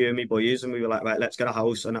a few of my boys, and we were like, right, let's get a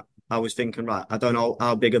house. And I was thinking, right, I don't know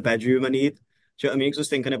how big a bedroom I need. Do you know what I mean? Because I was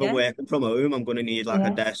thinking if I'm yeah, working from home, I'm going to need like a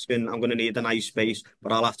desk and I'm going to need a nice space,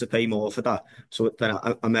 but I'll have to pay more for that. So then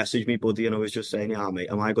I messaged my buddy and I was just saying, yeah, mate,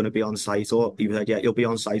 am I going to be on site? Or he was like, yeah, you'll be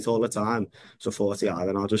on site all the time. So 40 hours,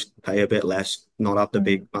 and I'll just pay a bit less, not have the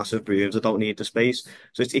big, massive rooms. I don't need the space.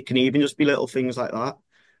 So it can even just be little things like that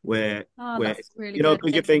where, oh, where that's really you know,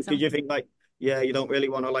 good because you example. think like, yeah, you don't really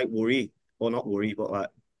want to like worry or not worry, but like,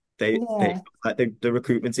 they Yeah. like the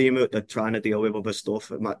recruitment team they're trying to deal with other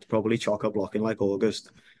stuff. It might probably chock a block in like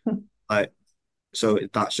August. Like so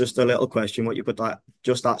that's just a little question what you put that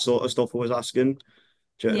just that sort of stuff I was asking.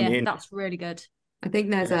 Do you know what I Yeah, mean? that's really good. I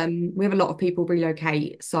think there's Yeah. we have a lot of people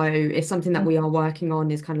relocate, so it's something that we are working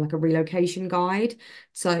on is kind of like a relocation guide.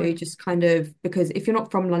 So just kind of because if you're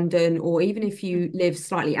not from London, or even if you live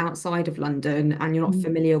slightly outside of London and you're not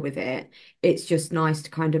familiar with it, it's just nice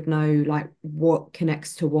to kind of know like what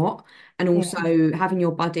connects to what. And also having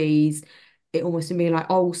your buddies, it almost to be like,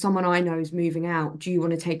 oh, someone I know is moving out. Do you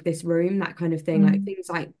want to take this room? That kind of thing, like things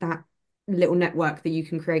like that little network that you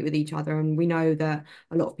can create with each other. And we know that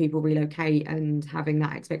a lot of people relocate and having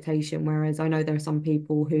that expectation, whereas I know there are some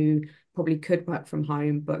people who probably could work from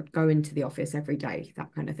home but go into the office every day,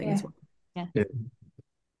 that kind of thing as well.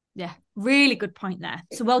 Yeah, really good point there.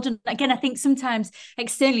 So well done. Again, I think sometimes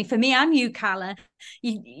externally, for me, I'm you, Carla.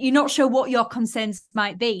 You're not sure what your concerns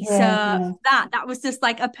might be. So that was just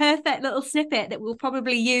like a perfect little snippet that we'll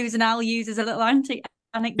probably use, and I'll use as a little Yeah,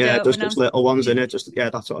 anecdote when just I'm little ones in it. Just yeah,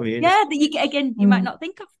 that's what I mean. that you again you might not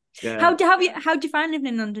think of. Yeah, How do you find living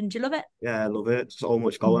in London? Do you love it? yeah, I love it. So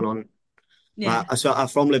much going on. Yeah. I'm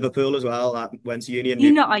from Liverpool as well. I went to uni in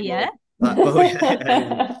You're not, are Newcastle. you?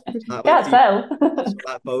 I went Can't to tell. so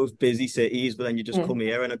like both busy cities, but then you just come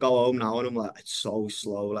here and I go home now and I'm like, it's so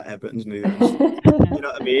slow, like everything's moving slow. You know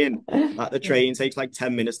what I mean? Like the train takes like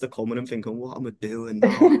 10 minutes to come and I'm thinking, what am I doing now?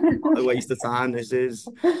 What a waste of time this is.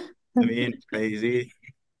 I mean, it's crazy.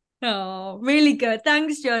 Oh, really good.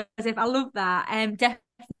 Thanks, Joseph. I love that.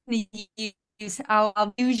 Definitely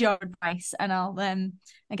I'll use your advice, and I'll again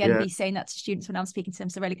Yeah. be saying that to students when I'm speaking to them.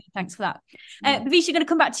 So really good. Thanks for that. Bhavisha, going to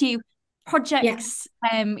come back to you. Projects,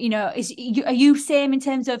 are you same in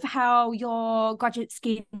terms of how your graduate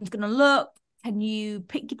scheme is going to look? Can you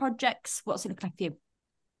pick your projects? What's it look like for you?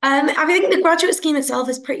 I think the graduate scheme itself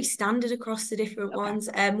is pretty standard across the different ones.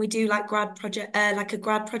 We do like like a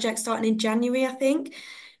grad project starting in January, I think,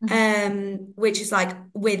 which is like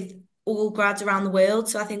with all grads around the world.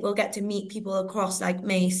 So I think we'll get to meet people across like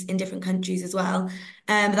Mace in different countries as well.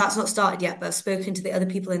 But that's not started yet, but I've spoken to the other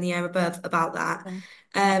people in the year above about that.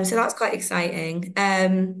 So that's quite exciting.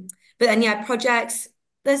 But then yeah, projects.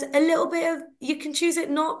 There's a little bit of you can choose it,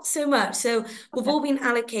 not so much. So we've all been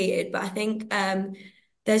allocated, but I think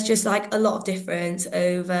there's just like a lot of difference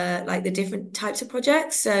over like the different types of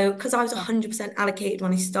projects. So because I was 100% allocated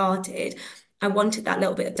when I started, I wanted that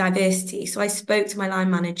little bit of diversity. So I spoke to my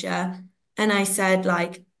line manager and I said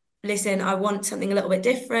like, listen, I want something a little bit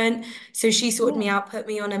different. So she sorted me out, put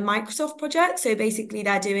me on a Microsoft project. So basically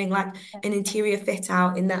they're doing like an interior fit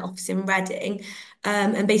out in their office in Reading,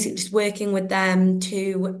 and basically just working with them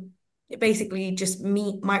to basically just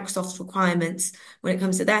meet Microsoft's requirements when it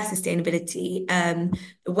comes to their sustainability,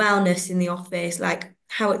 the wellness in the office, like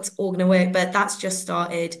how it's all going to work. But that's just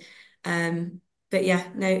started. But yeah,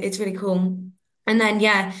 no, it's really cool. And then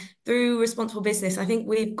yeah, through responsible business, I think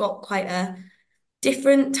we've got quite a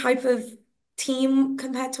different type of team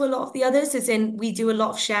compared to a lot of the others, as in we do a lot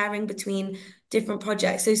of sharing between different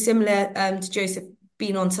projects. So similar to Joseph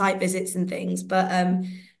being on site visits and things, but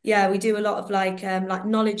yeah, we do a lot of like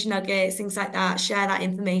knowledge nuggets, things like that, share that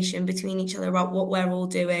information between each other about what we're all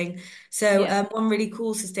doing. So one really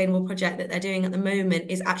cool sustainable project that they're doing at the moment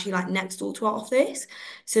is actually like next door to our office.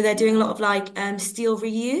 So they're doing a lot of like steel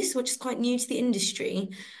reuse, which is quite new to the industry.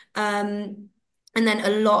 And then a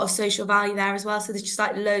lot of social value there as well. So there's just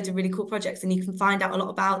like loads of really cool projects, and you can find out a lot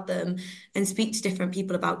about them and speak to different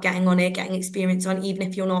people about getting on it, getting experience on, even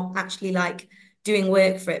if you're not actually like doing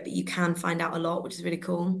work for it, but you can find out a lot, which is really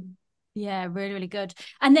cool. Yeah, really, really good.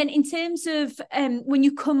 And then in terms of when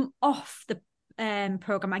you come off the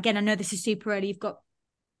program, again, I know this is super early, you've got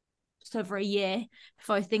just over a year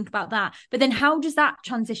before I think about that. But then how does that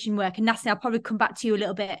transition work? And Natalie, I'll probably come back to you a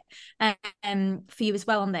little bit for you as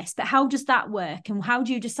well on this. But how does that work? And how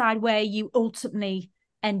do you decide where you ultimately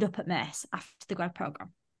end up at Mace after the grad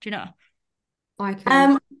program? Do you know? I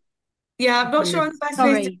can. Yeah, I'm not sure I'm the best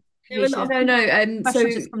way to. No. So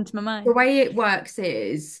just come to my mind. The way it works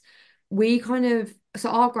is we kind of, so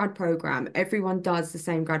our grad program, everyone does the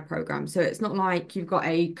same grad program. So it's not like you've got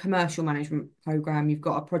a commercial management program, you've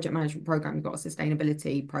got a project management program, you've got a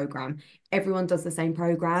sustainability program. Everyone does the same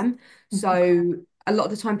program. So a lot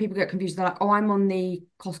of the time people get confused. They're like, oh, I'm on the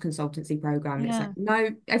cost consultancy program. It's like, no,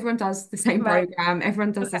 everyone does the same program.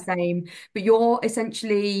 Everyone does the same. But you're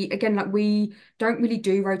essentially, again, like we don't really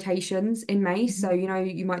do rotations in Mace. So, you know,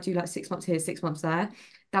 you might do like 6 months here, 6 months there.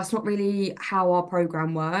 That's not really how our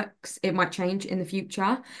program works. It might change in the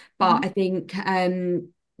future, but I think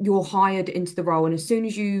you're hired into the role, and as soon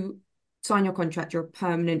as you sign your contract, you're a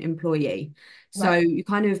permanent employee. So you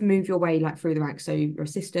kind of move your way like through the ranks. So you're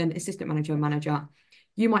assistant manager, manager.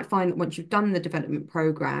 You might find that once you've done the development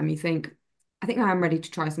program, you think, I think I am ready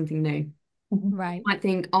to try something new. Right. I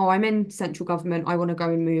think, oh, I'm in central government, I want to go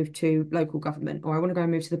and move to local government, or I want to go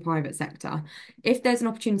and move to the private sector. If there's an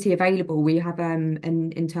opportunity available, we have an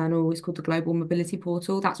internal, it's called the Global Mobility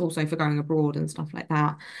Portal. That's also for going abroad and stuff like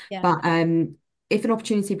that. But if an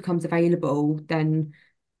opportunity becomes available, then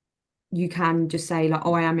you can just say like,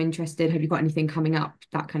 oh, I am interested. Have you got anything coming up?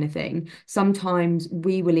 That kind of thing. Sometimes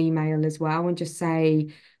we will email as well and just say,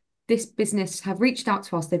 this business have reached out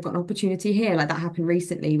to us. They've got an opportunity here. Like that happened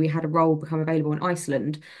recently. We had a role become available in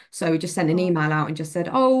Iceland. So we just sent an email out and just said,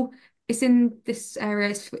 oh, it's in this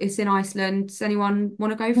area. It's in Iceland. Does anyone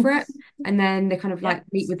want to go for it? And then they kind of like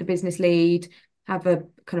meet with the business lead, have a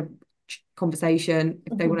kind of conversation.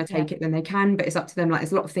 If they want to take it, then they can, but it's up to them. Like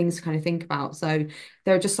there's a lot of things to kind of think about. So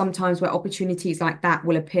there are just some times where opportunities like that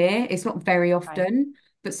will appear. It's not very often,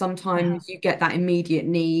 but sometimes you get that immediate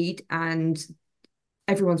need, and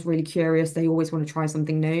everyone's really curious. They always want to try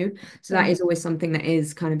something new. So that is always something that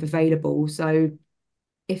is kind of available. So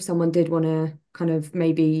if someone did want to kind of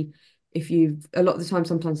maybe, if you've a lot of the time,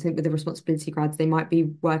 sometimes I think with the responsibility grads, they might be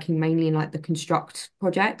working mainly in like the construct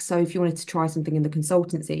projects. So if you wanted to try something in the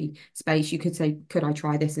consultancy space, you could say, could I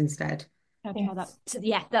try this instead? That. So,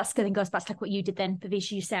 that's good. And goes back to like what you did then,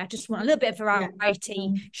 Pavisha. You say, I just want a little bit of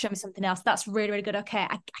variety, show me something else. That's really, really good. Okay,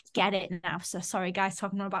 I get it now. So sorry, guys,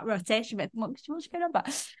 talking on about rotation, but what's going on about?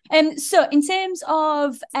 So in terms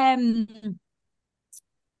of I'm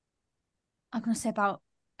gonna say about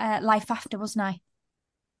life after, wasn't I?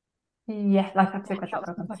 Yeah, life after graduate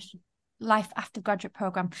program. Life after graduate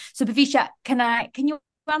program. So Pavisha, can you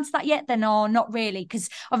answer that yet then, or not really? Because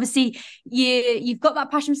obviously you've got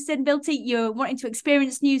that passion for sustainability, you're wanting to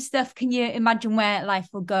experience new stuff. Can you imagine where life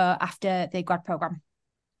will go after the grad program?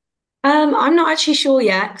 I'm not actually sure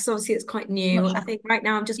yet, because obviously it's quite new. I think right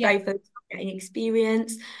now I'm just very focused on getting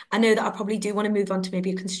experience. I know that I probably do want to move on to maybe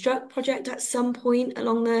a construct project at some point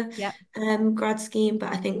along the grad scheme,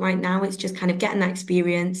 but I think right now it's just kind of getting that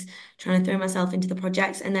experience, trying to throw myself into the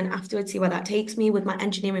projects, and then afterwards see where that takes me with my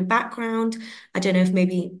engineering background. I don't know if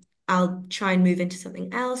maybe I'll try and move into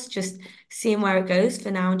something else, just seeing where it goes for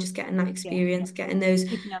now, and just getting that experience, getting those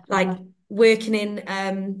like working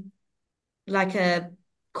in like a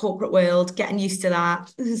corporate world, getting used to that,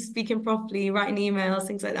 speaking properly, writing emails,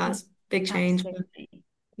 things like that. It's big change.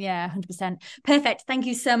 Yeah, 100%. Perfect. Thank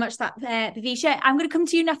you so much, that Pavisha. I'm going to come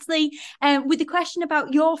to you, Natalie, with the question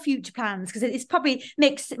about your future plans, because it's probably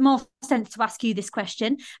makes more sense to ask you this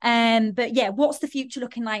question. But yeah, what's the future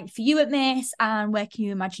looking like for you at Mace, and where can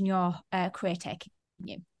you imagine your career taking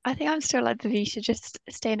you? I think I'm still like Pavisha, just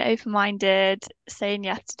staying open-minded, saying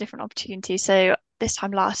yes to different opportunities. So this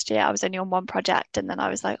time last year, I was only on one project, and then I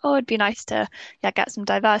was like, oh, it'd be nice to get some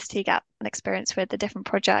diversity, get an experience with the different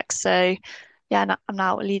projects. So yeah, I'm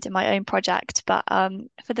now leading my own project. But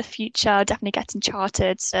for the future, definitely getting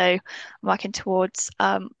chartered. So I'm working towards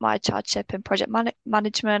my chartership in project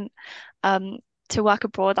management. to work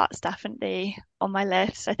abroad, that's definitely on my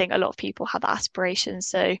list. I think a lot of people have that aspiration.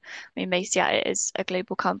 So, I mean, Mace, yeah, it is a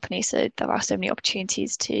global company, so there are so many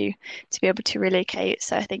opportunities to be able to relocate.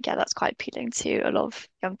 So I think, yeah, that's quite appealing to a lot of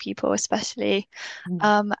young people, especially.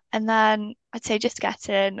 And then I'd say just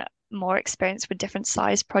getting more experience with different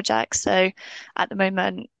size projects. So at the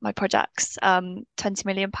moment, my project's £20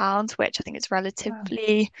 million, which I think is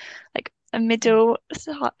relatively like a middle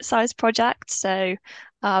size project. So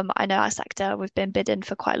I know our sector, we've been bidding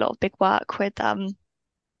for quite a lot of big work with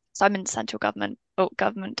so I'm in central government or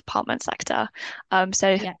government department sector.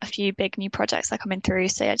 So a few big new projects are coming through.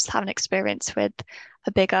 So yeah, just having experience with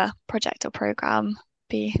a bigger project or program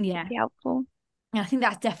be helpful. I think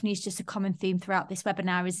that definitely is just a common theme throughout this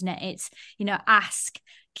webinar, isn't it? It's, ask,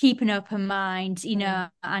 keep an open mind,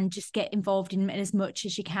 and just get involved in as much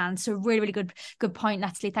as you can. So really, really good point,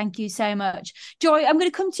 Natalie. Thank you so much. Joy, I'm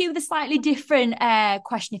going to come to you with a slightly different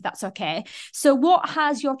question, if that's okay. So what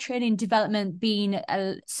has your training development been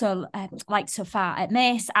so far at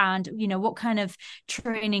Mace? And, what kind of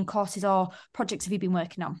training courses or projects have you been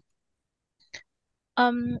working on?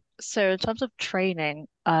 So in terms of training,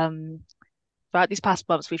 throughout these past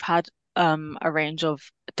months, we've had a range of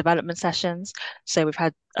development sessions. So we've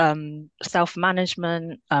had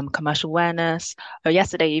self-management, commercial awareness.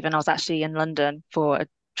 Yesterday, even I was actually in London for a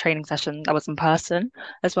training session that was in person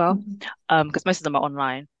as well, because most of them are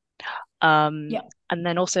online. And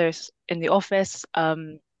then also in the office,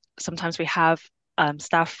 sometimes we have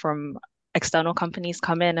staff from external companies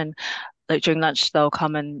come in, and like during lunch they'll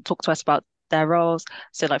come and talk to us about their roles.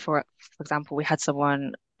 So like for example, we had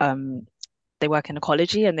someone they work in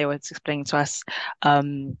ecology, and they were explaining to us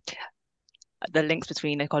the links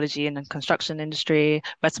between ecology and the construction industry.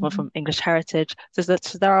 We had someone from English Heritage. So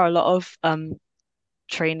there are a lot of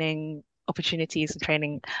training opportunities and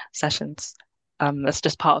training sessions. That's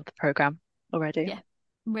just part of the program already. Yeah,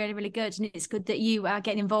 really, really good. And it's good that you are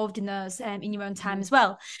getting involved in those in your own time as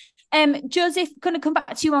well. Joseph, going to come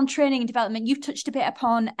back to you on training and development. You've touched a bit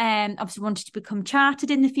upon obviously wanting to become chartered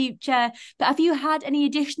in the future, but have you had any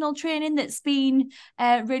additional training that's been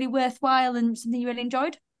really worthwhile and something you really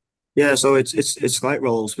enjoyed? Yeah, so it's like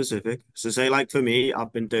role specific. So say like for me,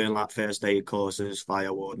 I've been doing like first aid courses,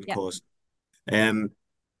 fire warden course,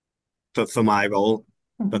 for my role,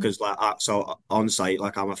 because like so on site,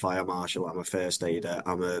 like I'm a fire marshal, I'm a first aider,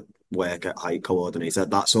 I'm a work at height coordinator,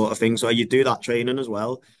 that sort of thing. So you do that training as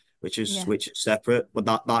well, which is separate, but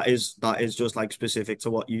that is just like specific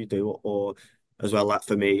to what you do, or as well. Like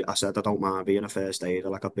for me, I said I don't mind being a first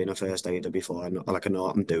aider. Like I've been a first aider before, and like I know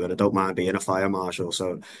what I'm doing. I don't mind being a fire marshal.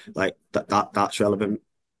 So like that's relevant.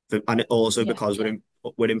 And it also because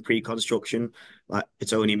we're in pre-construction, like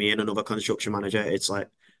it's only me and another construction manager. It's like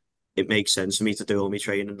it makes sense for me to do all my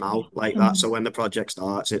training now like that. So when the project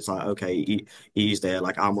starts, it's like, okay, he's there.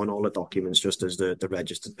 Like I'm on all the documents just as the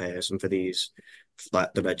registered person for these,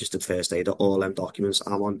 like the registered first aider, all them documents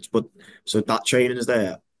I'm on. But so that training is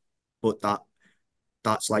there, but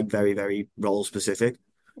that's like very, very role specific.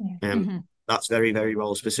 That's very, very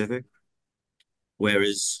role specific.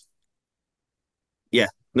 Whereas,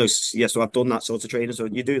 so I've done that sort of training. So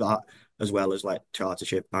you do that as well as like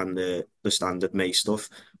chartership and the standard Mace stuff.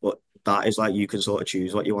 But that is like you can sort of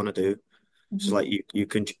choose what you want to do. So like you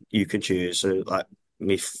can choose. So like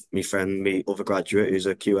me friend, me other graduate who's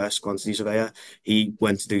a QS quantity surveyor, he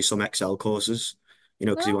went to do some Excel courses,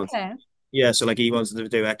 because he wanted. Yeah, so like he wanted to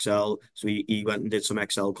do Excel, so he went and did some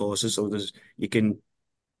Excel courses. So you can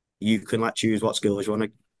like choose what skills you want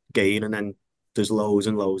to gain, and then there's loads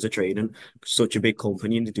and loads of training. Such a big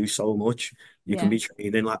company and they do so much. You can be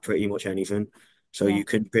training like pretty much anything. So you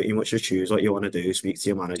can pretty much just choose what you want to do, speak to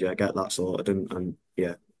your manager, get that sorted, and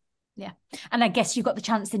yeah. Yeah. And I guess you've got the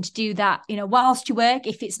chance then to do that, whilst you work,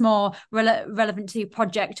 if it's more relevant to your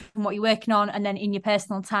project and what you're working on, and then in your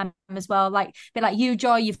personal time as well. Like a bit like you,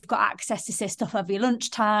 Joy, you've got access to say stuff over your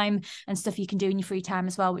lunchtime and stuff you can do in your free time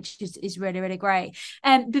as well, which is really, really great.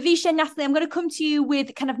 Bhavisha and Natalie, I'm going to come to you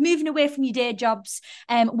with kind of moving away from your day jobs.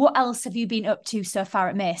 What else have you been up to so far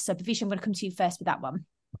at Mace? So Bhavisha, I'm going to come to you first with that one.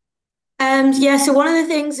 So one of the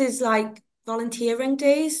things is like volunteering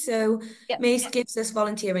days. So Mace gives us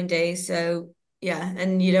volunteering days. So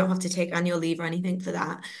and you don't have to take annual leave or anything for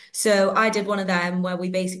that. So I did one of them where we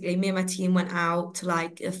basically, me and my team went out to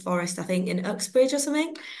like a forest, I think in Uxbridge or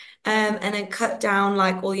something, and then cut down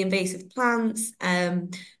like all the invasive plants,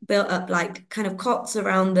 built up like kind of cots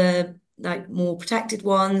around the like more protected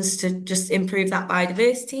ones to just improve that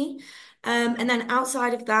biodiversity. And then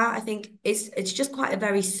outside of that, I think it's just quite a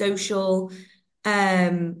very social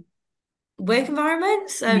work environment.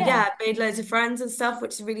 So Yeah. I made loads of friends and stuff,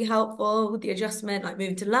 which is really helpful with the adjustment, like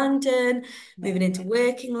moving to London, moving into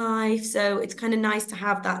working life. So it's kind of nice to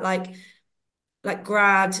have that like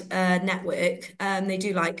grad network. They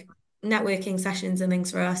do like networking sessions and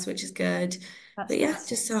things for us, which is good. That's But yeah, nice.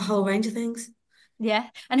 just a whole range of things. Yeah.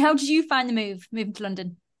 And how did you find the moving to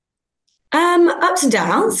London? Ups and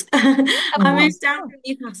downs. Of I course. moved down from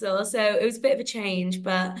Newcastle, so it was a bit of a change,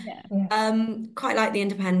 but Yeah. Yeah. quite like the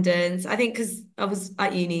independence. I think because I was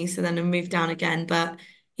at uni, so then I moved down again. But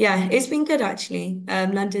yeah, it's been good actually.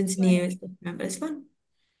 London's new, it's different, but it's fun.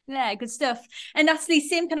 Yeah, good stuff. And Natalie,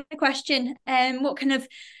 same kind of question. What kind of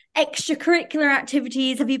extracurricular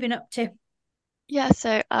activities have you been up to? Yeah,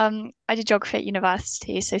 so I did geography at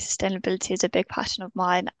university, so sustainability is a big passion of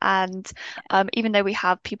mine. And even though we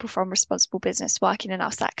have people from responsible business working in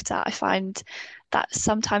our sector, I find that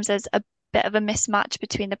sometimes there's a bit of a mismatch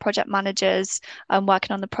between the project managers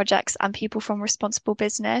working on the projects and people from responsible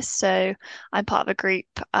business. So I'm part of a group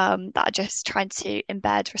that are just trying to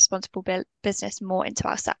embed responsible business more into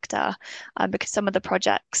our sector because some of the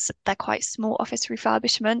projects, they're quite small office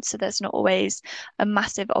refurbishments, so there's not always a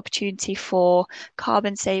massive opportunity for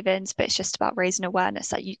carbon savings, but it's just about raising awareness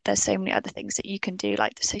that there's so many other things that you can do,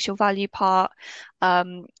 like the social value part,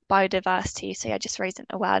 biodiversity. So yeah, just raising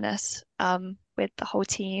awareness with the whole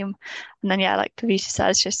team. And then yeah, like Pavita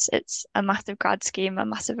says, just it's a massive grad scheme, a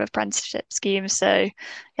massive apprenticeship scheme. So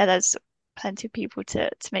yeah, there's plenty of people to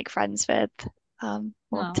make friends with,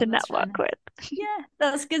 or to network with. Yeah,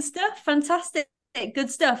 that's good stuff. Fantastic. Good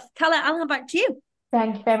stuff. Carla, I'll hand back to you.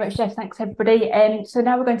 Thank you very much, Jess. Thanks, everybody. So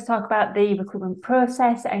now we're going to talk about the recruitment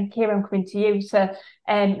process. And Kira, I'm coming to you. So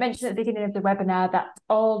mentioned at the beginning of the webinar that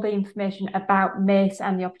all the information about Mace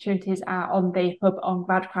and the opportunities are on the hub on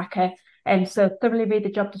Gradcracker. And so thoroughly read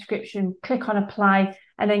the job description, click on apply.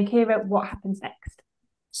 And then Kira, what happens next?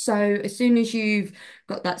 So as soon as you've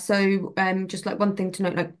got that, so just like one thing to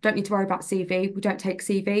note, like don't need to worry about CV. We don't take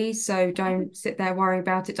CVs, so don't sit there worrying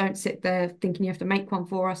about it. Don't sit there thinking you have to make one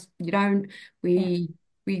for us. You don't. We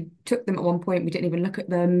took them at one point. We didn't even look at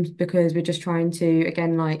them because we're just trying to,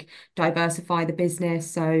 again, like diversify the business.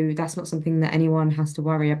 So that's not something that anyone has to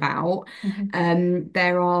worry about.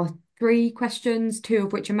 There are 3 questions, 2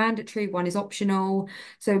 of which are mandatory, 1 is optional.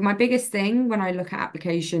 So my biggest thing when I look at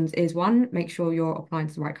applications is 1, make sure you're applying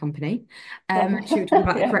to the right company. Make sure you're talking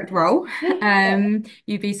about the correct role.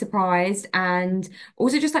 You'd be surprised. And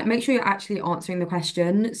also just like make sure you're actually answering the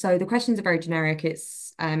question. So the questions are very generic.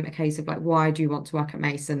 It's a case of like, why do you want to work at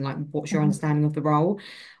Mace and like what's your understanding of the role?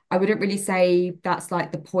 I wouldn't really say that's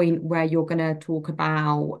like the point where you're going to talk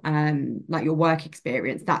about like your work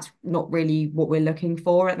experience. That's not really what we're looking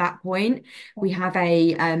for at that point. We have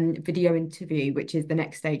a video interview, which is the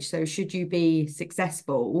next stage. So should you be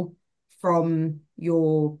successful from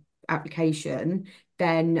your application,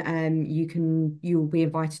 then you'll be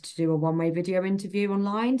invited to do a one-way video interview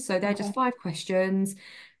online. So they're just 5 questions.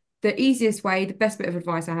 The easiest way, the best bit of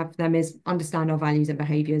advice I have for them is understand our values and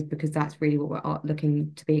behaviours, because that's really what we're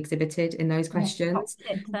looking to be exhibited in those questions.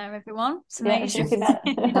 Tip there, everyone. It's Yeah,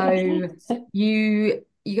 amazing. So you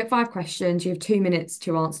get 5 questions, you have 2 minutes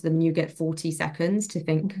to answer them, and you get 40 seconds to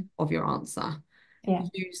think of your answer. Yeah.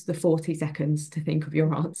 Use the 40 seconds to think of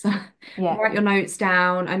your answer. Yeah. Write your notes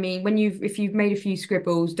down. I mean, if you've made a few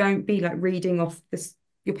scribbles, don't be like reading off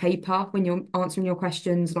your paper when you're answering your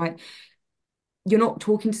questions. Like, you're not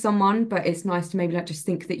talking to someone, but it's nice to maybe like just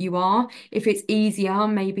think that you are. If it's easier,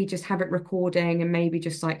 maybe just have it recording, and maybe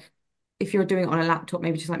just like if you're doing it on a laptop,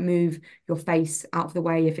 maybe just like move your face out of the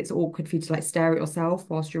way if it's awkward for you to like stare at yourself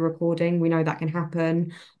whilst you're recording. We know that can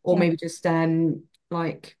happen. Or maybe just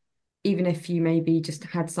like even if you maybe just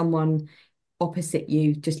had someone opposite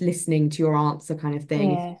you just listening to your answer kind of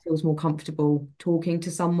thing, if it feels more comfortable talking to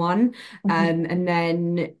someone. And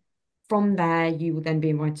then from there, you will then be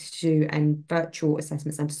invited to a virtual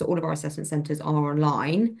assessment centre. So all of our assessment centres are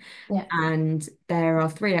online. And there are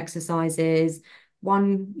 3 exercises.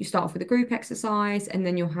 1, you start off with a group exercise, and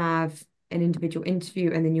then you'll have an individual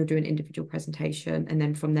interview, and then you'll do an individual presentation. And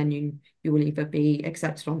then from then you will either be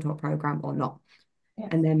accepted onto our programme or not.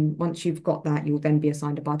 And then once you've got that, you'll then be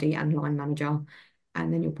assigned a buddy and line manager.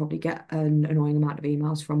 And then you'll probably get an annoying amount of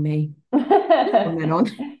emails from me from then on.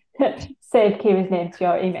 Save Kira's name to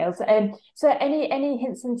your emails. So any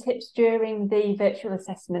hints and tips during the virtual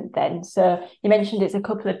assessment then? So you mentioned it's a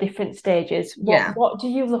couple of different stages. What do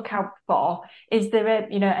you look out for? Is there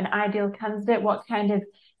an ideal candidate? What kind of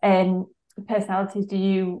personalities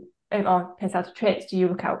or personality traits do you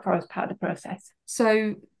look out for as part of the process?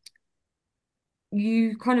 So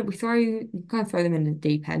we kind of throw them in the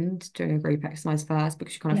deep end during a group exercise first,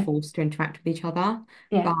 because you're kind of forced to interact with each other.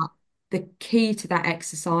 But the key to that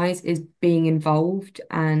exercise is being involved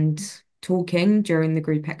and talking during the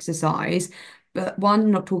group exercise. But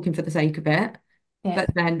one, not talking for the sake of it,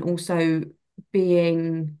 but then also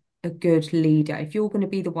being a good leader. If you're going to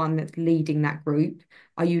be the one that's leading that group,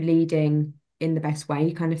 are you leading in the best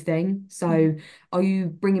way, kind of thing? So are you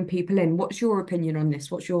bringing people in? What's your opinion on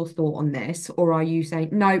this? What's your thought on this? Or are you saying,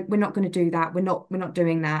 no, we're not going to do that. We're not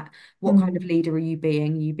doing that. What kind of leader are you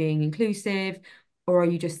being? Are you being inclusive? Or are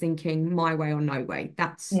you just thinking my way or no way?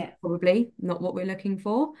 That's probably not what we're looking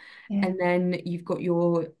for. And then you've got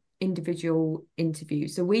your individual interview.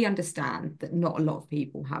 So we understand that not a lot of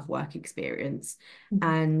people have work experience,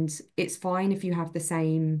 and it's fine if you have the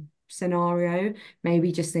same scenario.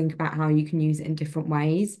 Maybe just think about how you can use it in different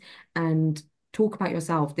ways and talk about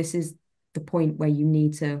yourself. This is the point where you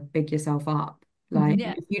need to big yourself up. Like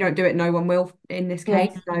if you don't do it, no one will in this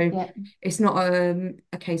case. So it's not a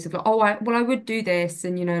case of like, oh, I would do this,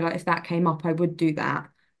 and like if that came up, I would do that.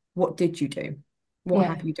 What did you do? What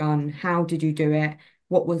have you done? How did you do it?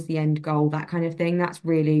 What was the end goal? That kind of thing. That's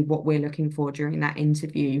really what we're looking for during that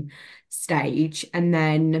interview stage. And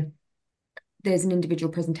then there's an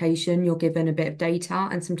individual presentation. You're given a bit of data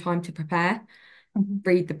and some time to prepare.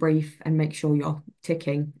 Read the brief and make sure you're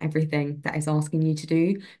ticking everything that is asking you to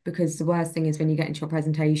do, because the worst thing is when you get into your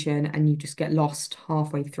presentation and you just get lost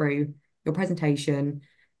halfway through your presentation,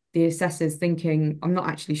 the assessor's thinking, I'm not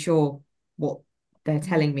actually sure what they're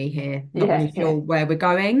telling me here, not really sure where we're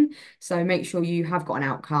going. So make sure you have got an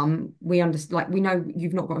outcome. We understand, like, we know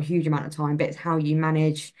you've not got a huge amount of time, but it's how you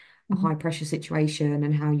manage a high pressure situation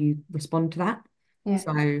and how you respond to that.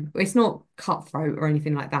 So it's not cutthroat or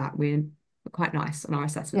anything like that. We're quite nice on our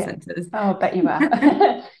assessment centres. Oh, I bet you are.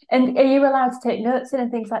 And are you allowed to take notes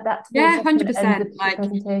and things like that to the assessment 100%. and the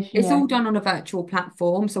presentation? It's all done on a virtual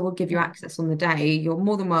platform, so we'll give you access on the day. You're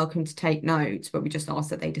more than welcome to take notes, but we just ask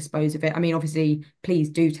that they dispose of it. I mean, obviously, please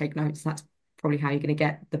do take notes. That's probably how you're going to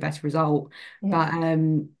get the best result. But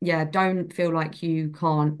don't feel like you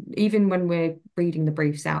can't. Even when we're reading the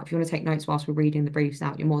briefs out, if you want to take notes whilst we're reading the briefs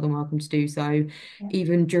out, you're more than welcome to do so.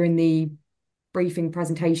 Even during the briefing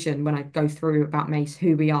presentation, when I go through about Mace,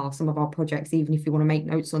 who we are, some of our projects, even if you want to make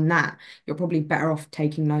notes on that, you're probably better off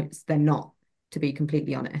taking notes than not, to be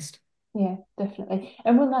completely honest. Yeah, definitely.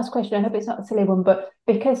 And one last question, I hope it's not a silly one, but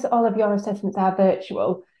because all of your assessments are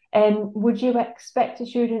virtual, would you expect a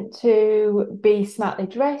student to be smartly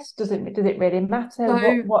dressed? Does it really matter?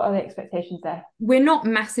 So, what are the expectations there? We're not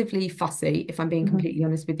massively fussy, if I'm being completely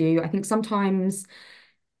honest with you. I think sometimes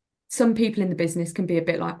some people in the business can be a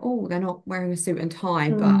bit like, oh, they're not wearing a suit and tie,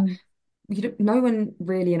 but no one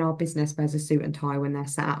really in our business wears a suit and tie when they're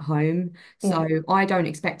sat at home. So I don't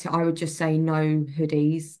expect it. I would just say no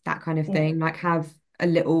hoodies, that kind of thing. Like have a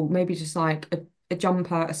little, maybe just like a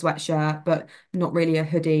jumper, a sweatshirt, but not really a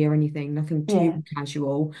hoodie or anything, nothing too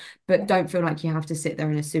casual. But don't feel like you have to sit there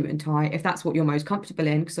in a suit and tie if that's what you're most comfortable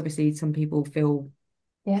in, because obviously some people feel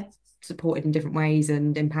supported in different ways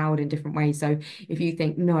and empowered in different ways. So if you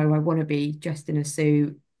think, no, I want to be dressed in a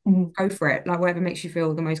suit, go for it, like whatever makes you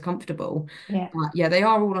feel the most comfortable. But they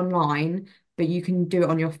are all online, but you can do it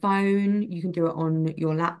on your phone, you can do it on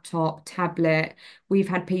your laptop, tablet. We've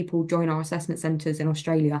had people join our assessment centres in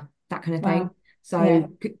Australia, that kind of thing. So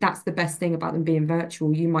that's the best thing about them being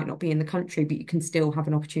virtual. You might not be in the country, but you can still have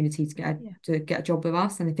an opportunity to get a job with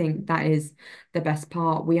us. And I think that is the best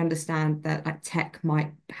part. We understand that like tech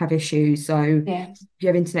might have issues. So if you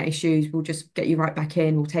have internet issues, we'll just get you right back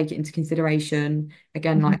in. We'll take it into consideration.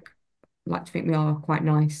 Again, like to think we are quite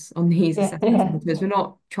nice on these assessment centres. We're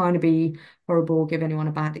not trying to be horrible or give anyone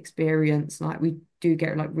a bad experience. Like we do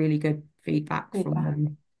get like really good feedback from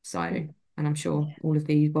them. So. And I'm sure all of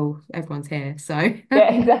these, well, everyone's here, so.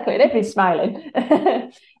 Yeah, exactly. They'd be smiling.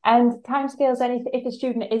 And timescales, if a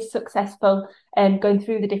student is successful and going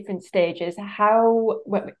through the different stages,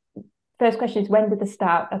 first question is, when did they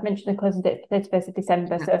start? I've mentioned the closing date, 31st of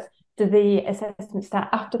December. So do the assessments start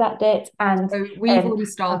after that date? And so we've already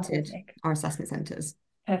started our assessment centres.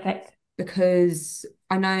 Perfect. Because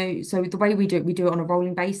I know, so the way we do it on a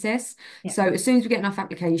rolling basis. So as soon as we get enough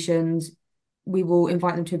applications, we will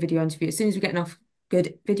invite them to a video interview. As soon as we get enough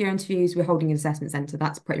good video interviews, we're holding an assessment centre.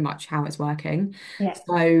 That's pretty much how it's working.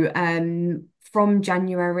 So from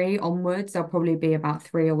January onwards, there'll probably be about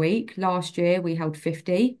 3 a week. Last year we held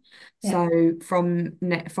 50. So from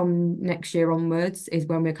next year onwards is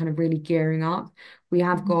when we're kind of really gearing up. We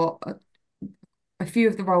have got a few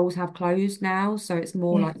of the roles have closed now, so it's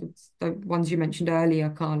more like the ones you mentioned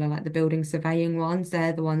earlier, Carla, like the building surveying ones.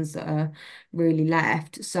 They're the ones that are really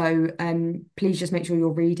left. So please just make sure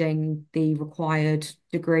you're reading the required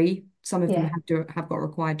degree. Some of them have got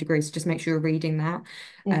required degrees, so just make sure you're reading that.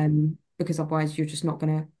 because otherwise you're just not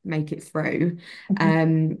going to make it through.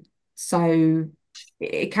 So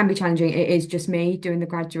it can be challenging. It is just me doing the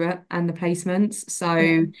graduate and the placements.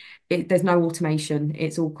 So there's no automation.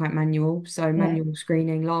 It's all quite manual. So manual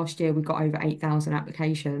screening. Last year we got over 8,000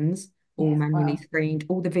 applications, all manually screened.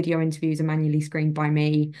 All the video interviews are manually screened by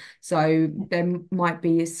me. So there might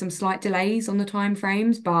be some slight delays on the time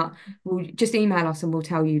frames, but we'll just email us and we'll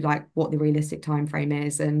tell you like what the realistic time frame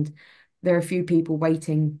is. And there are a few people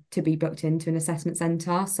waiting to be booked into an assessment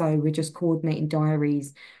centre. So we're just coordinating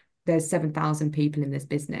diaries. There's 7,000 people in this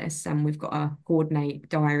business, and we've got to coordinate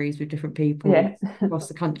diaries with different people across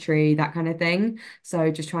the country, that kind of thing.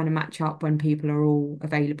 So just trying to match up when people are all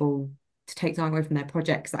available to take time away from their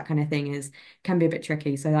projects, that kind of thing can be a bit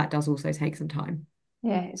tricky. So that does also take some time.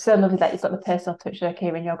 Yeah, it's so lovely that you've got the personal touch there,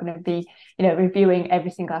 Kieran. You're going to be, reviewing every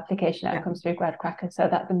single application that comes through Gradcracker. So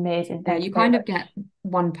that's amazing. Yeah, you kind of get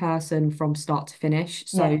one person from start to finish.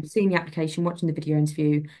 So seeing the application, watching the video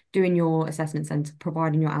interview, doing your assessment centre,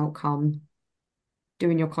 providing your outcome,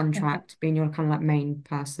 doing your contract, being your kind of like main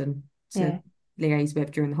person to liaise with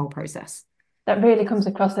during the whole process. That really comes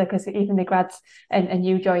across there, because even the grads and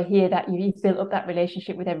you, Joy, hear that you've built up that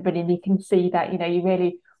relationship with everybody, and you can see that, you're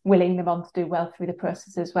really willing them on to do well through the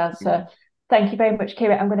process as well. So thank you very much,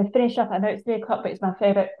 Kira. I'm going to finish up. I know it's 3 o'clock, but it's my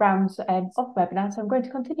favourite rounds of webinar, so I'm going to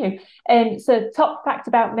continue. So top fact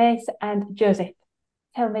about Mace, and Joseph,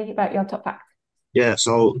 tell me about your top fact. Yeah,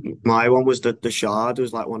 so my one was that the Shard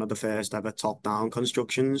was like one of the first ever top-down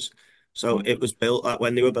constructions. So it was built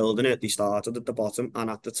when they were building it, they started at the bottom and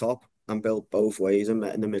at the top and built both ways and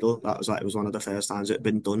met in the middle. That was it was one of the first times it had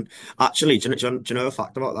been done. Actually, do you know a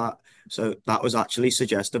fact about that? So that was actually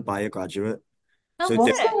suggested by a graduate. Oh,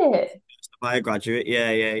 was it? By a graduate,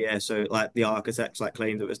 yeah. So like the architects like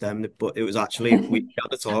claimed it was them, but it was actually we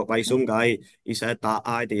had a talk by some guy. He said that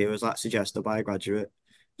idea was like suggested by a graduate.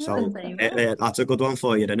 So that's a good one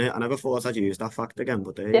for you, isn't it? I never thought I'd use that fact again,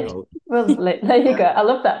 but there you go. Well, there you go. I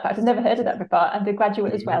love that fact. I've never heard of that before, and the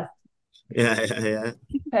graduate as well. Yeah.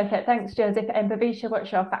 Perfect. Thanks, Joseph. And Babisha,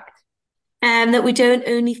 what's your fact? That we don't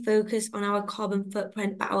only focus on our carbon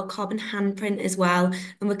footprint, but our carbon handprint as well.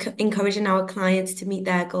 And we're encouraging our clients to meet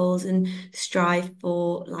their goals and strive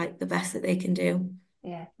for like the best that they can do.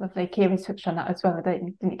 Yeah, lovely. Kira touched on that as well,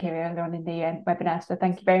 didn't you, Kira, earlier on in the webinar? So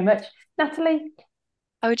thank you very much. Natalie?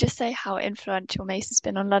 I would just say how influential Mace has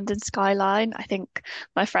been on London skyline. I think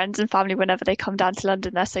my friends and family, whenever they come down to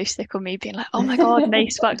London, they're so sick of me being like, oh my God,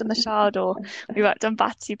 Mace worked on the Shard, or we worked on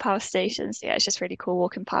Battersea Power Stations. Yeah, it's just really cool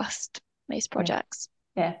walking past Mace projects.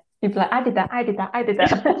 Yeah. People are like, I did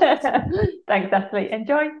that. Thanks, Natalie.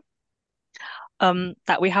 Enjoy.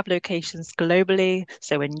 That we have locations globally,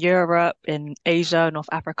 so in Europe, in Asia, North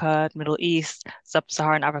Africa, Middle East,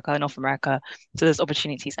 Sub-Saharan Africa, North America. So there's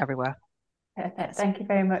opportunities everywhere. Perfect. Thank you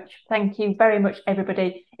very much. Thank you very much,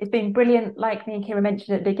 everybody. It's been brilliant. Like me and Kira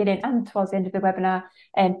mentioned at the beginning and towards the end of the webinar,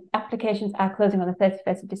 applications are closing on the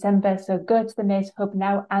 31st of December. So go to the Mace Hub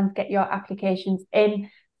now and get your applications in.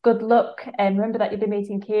 Good luck. And remember that you'll be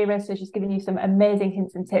meeting Kira, so she's giving you some amazing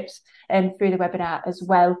hints and tips through the webinar as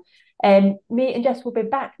well. Me and Jess will be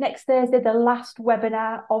back next Thursday, the last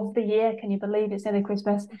webinar of the year. Can you believe it's nearly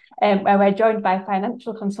Christmas? Where we're joined by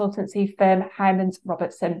financial consultancy firm Hymans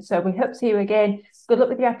Robertson. So we hope to see you again. Good luck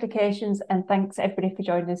with your applications, and thanks everybody for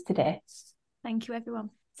joining us today. Thank you, everyone.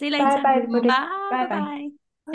 See you later. Bye, everybody. Bye.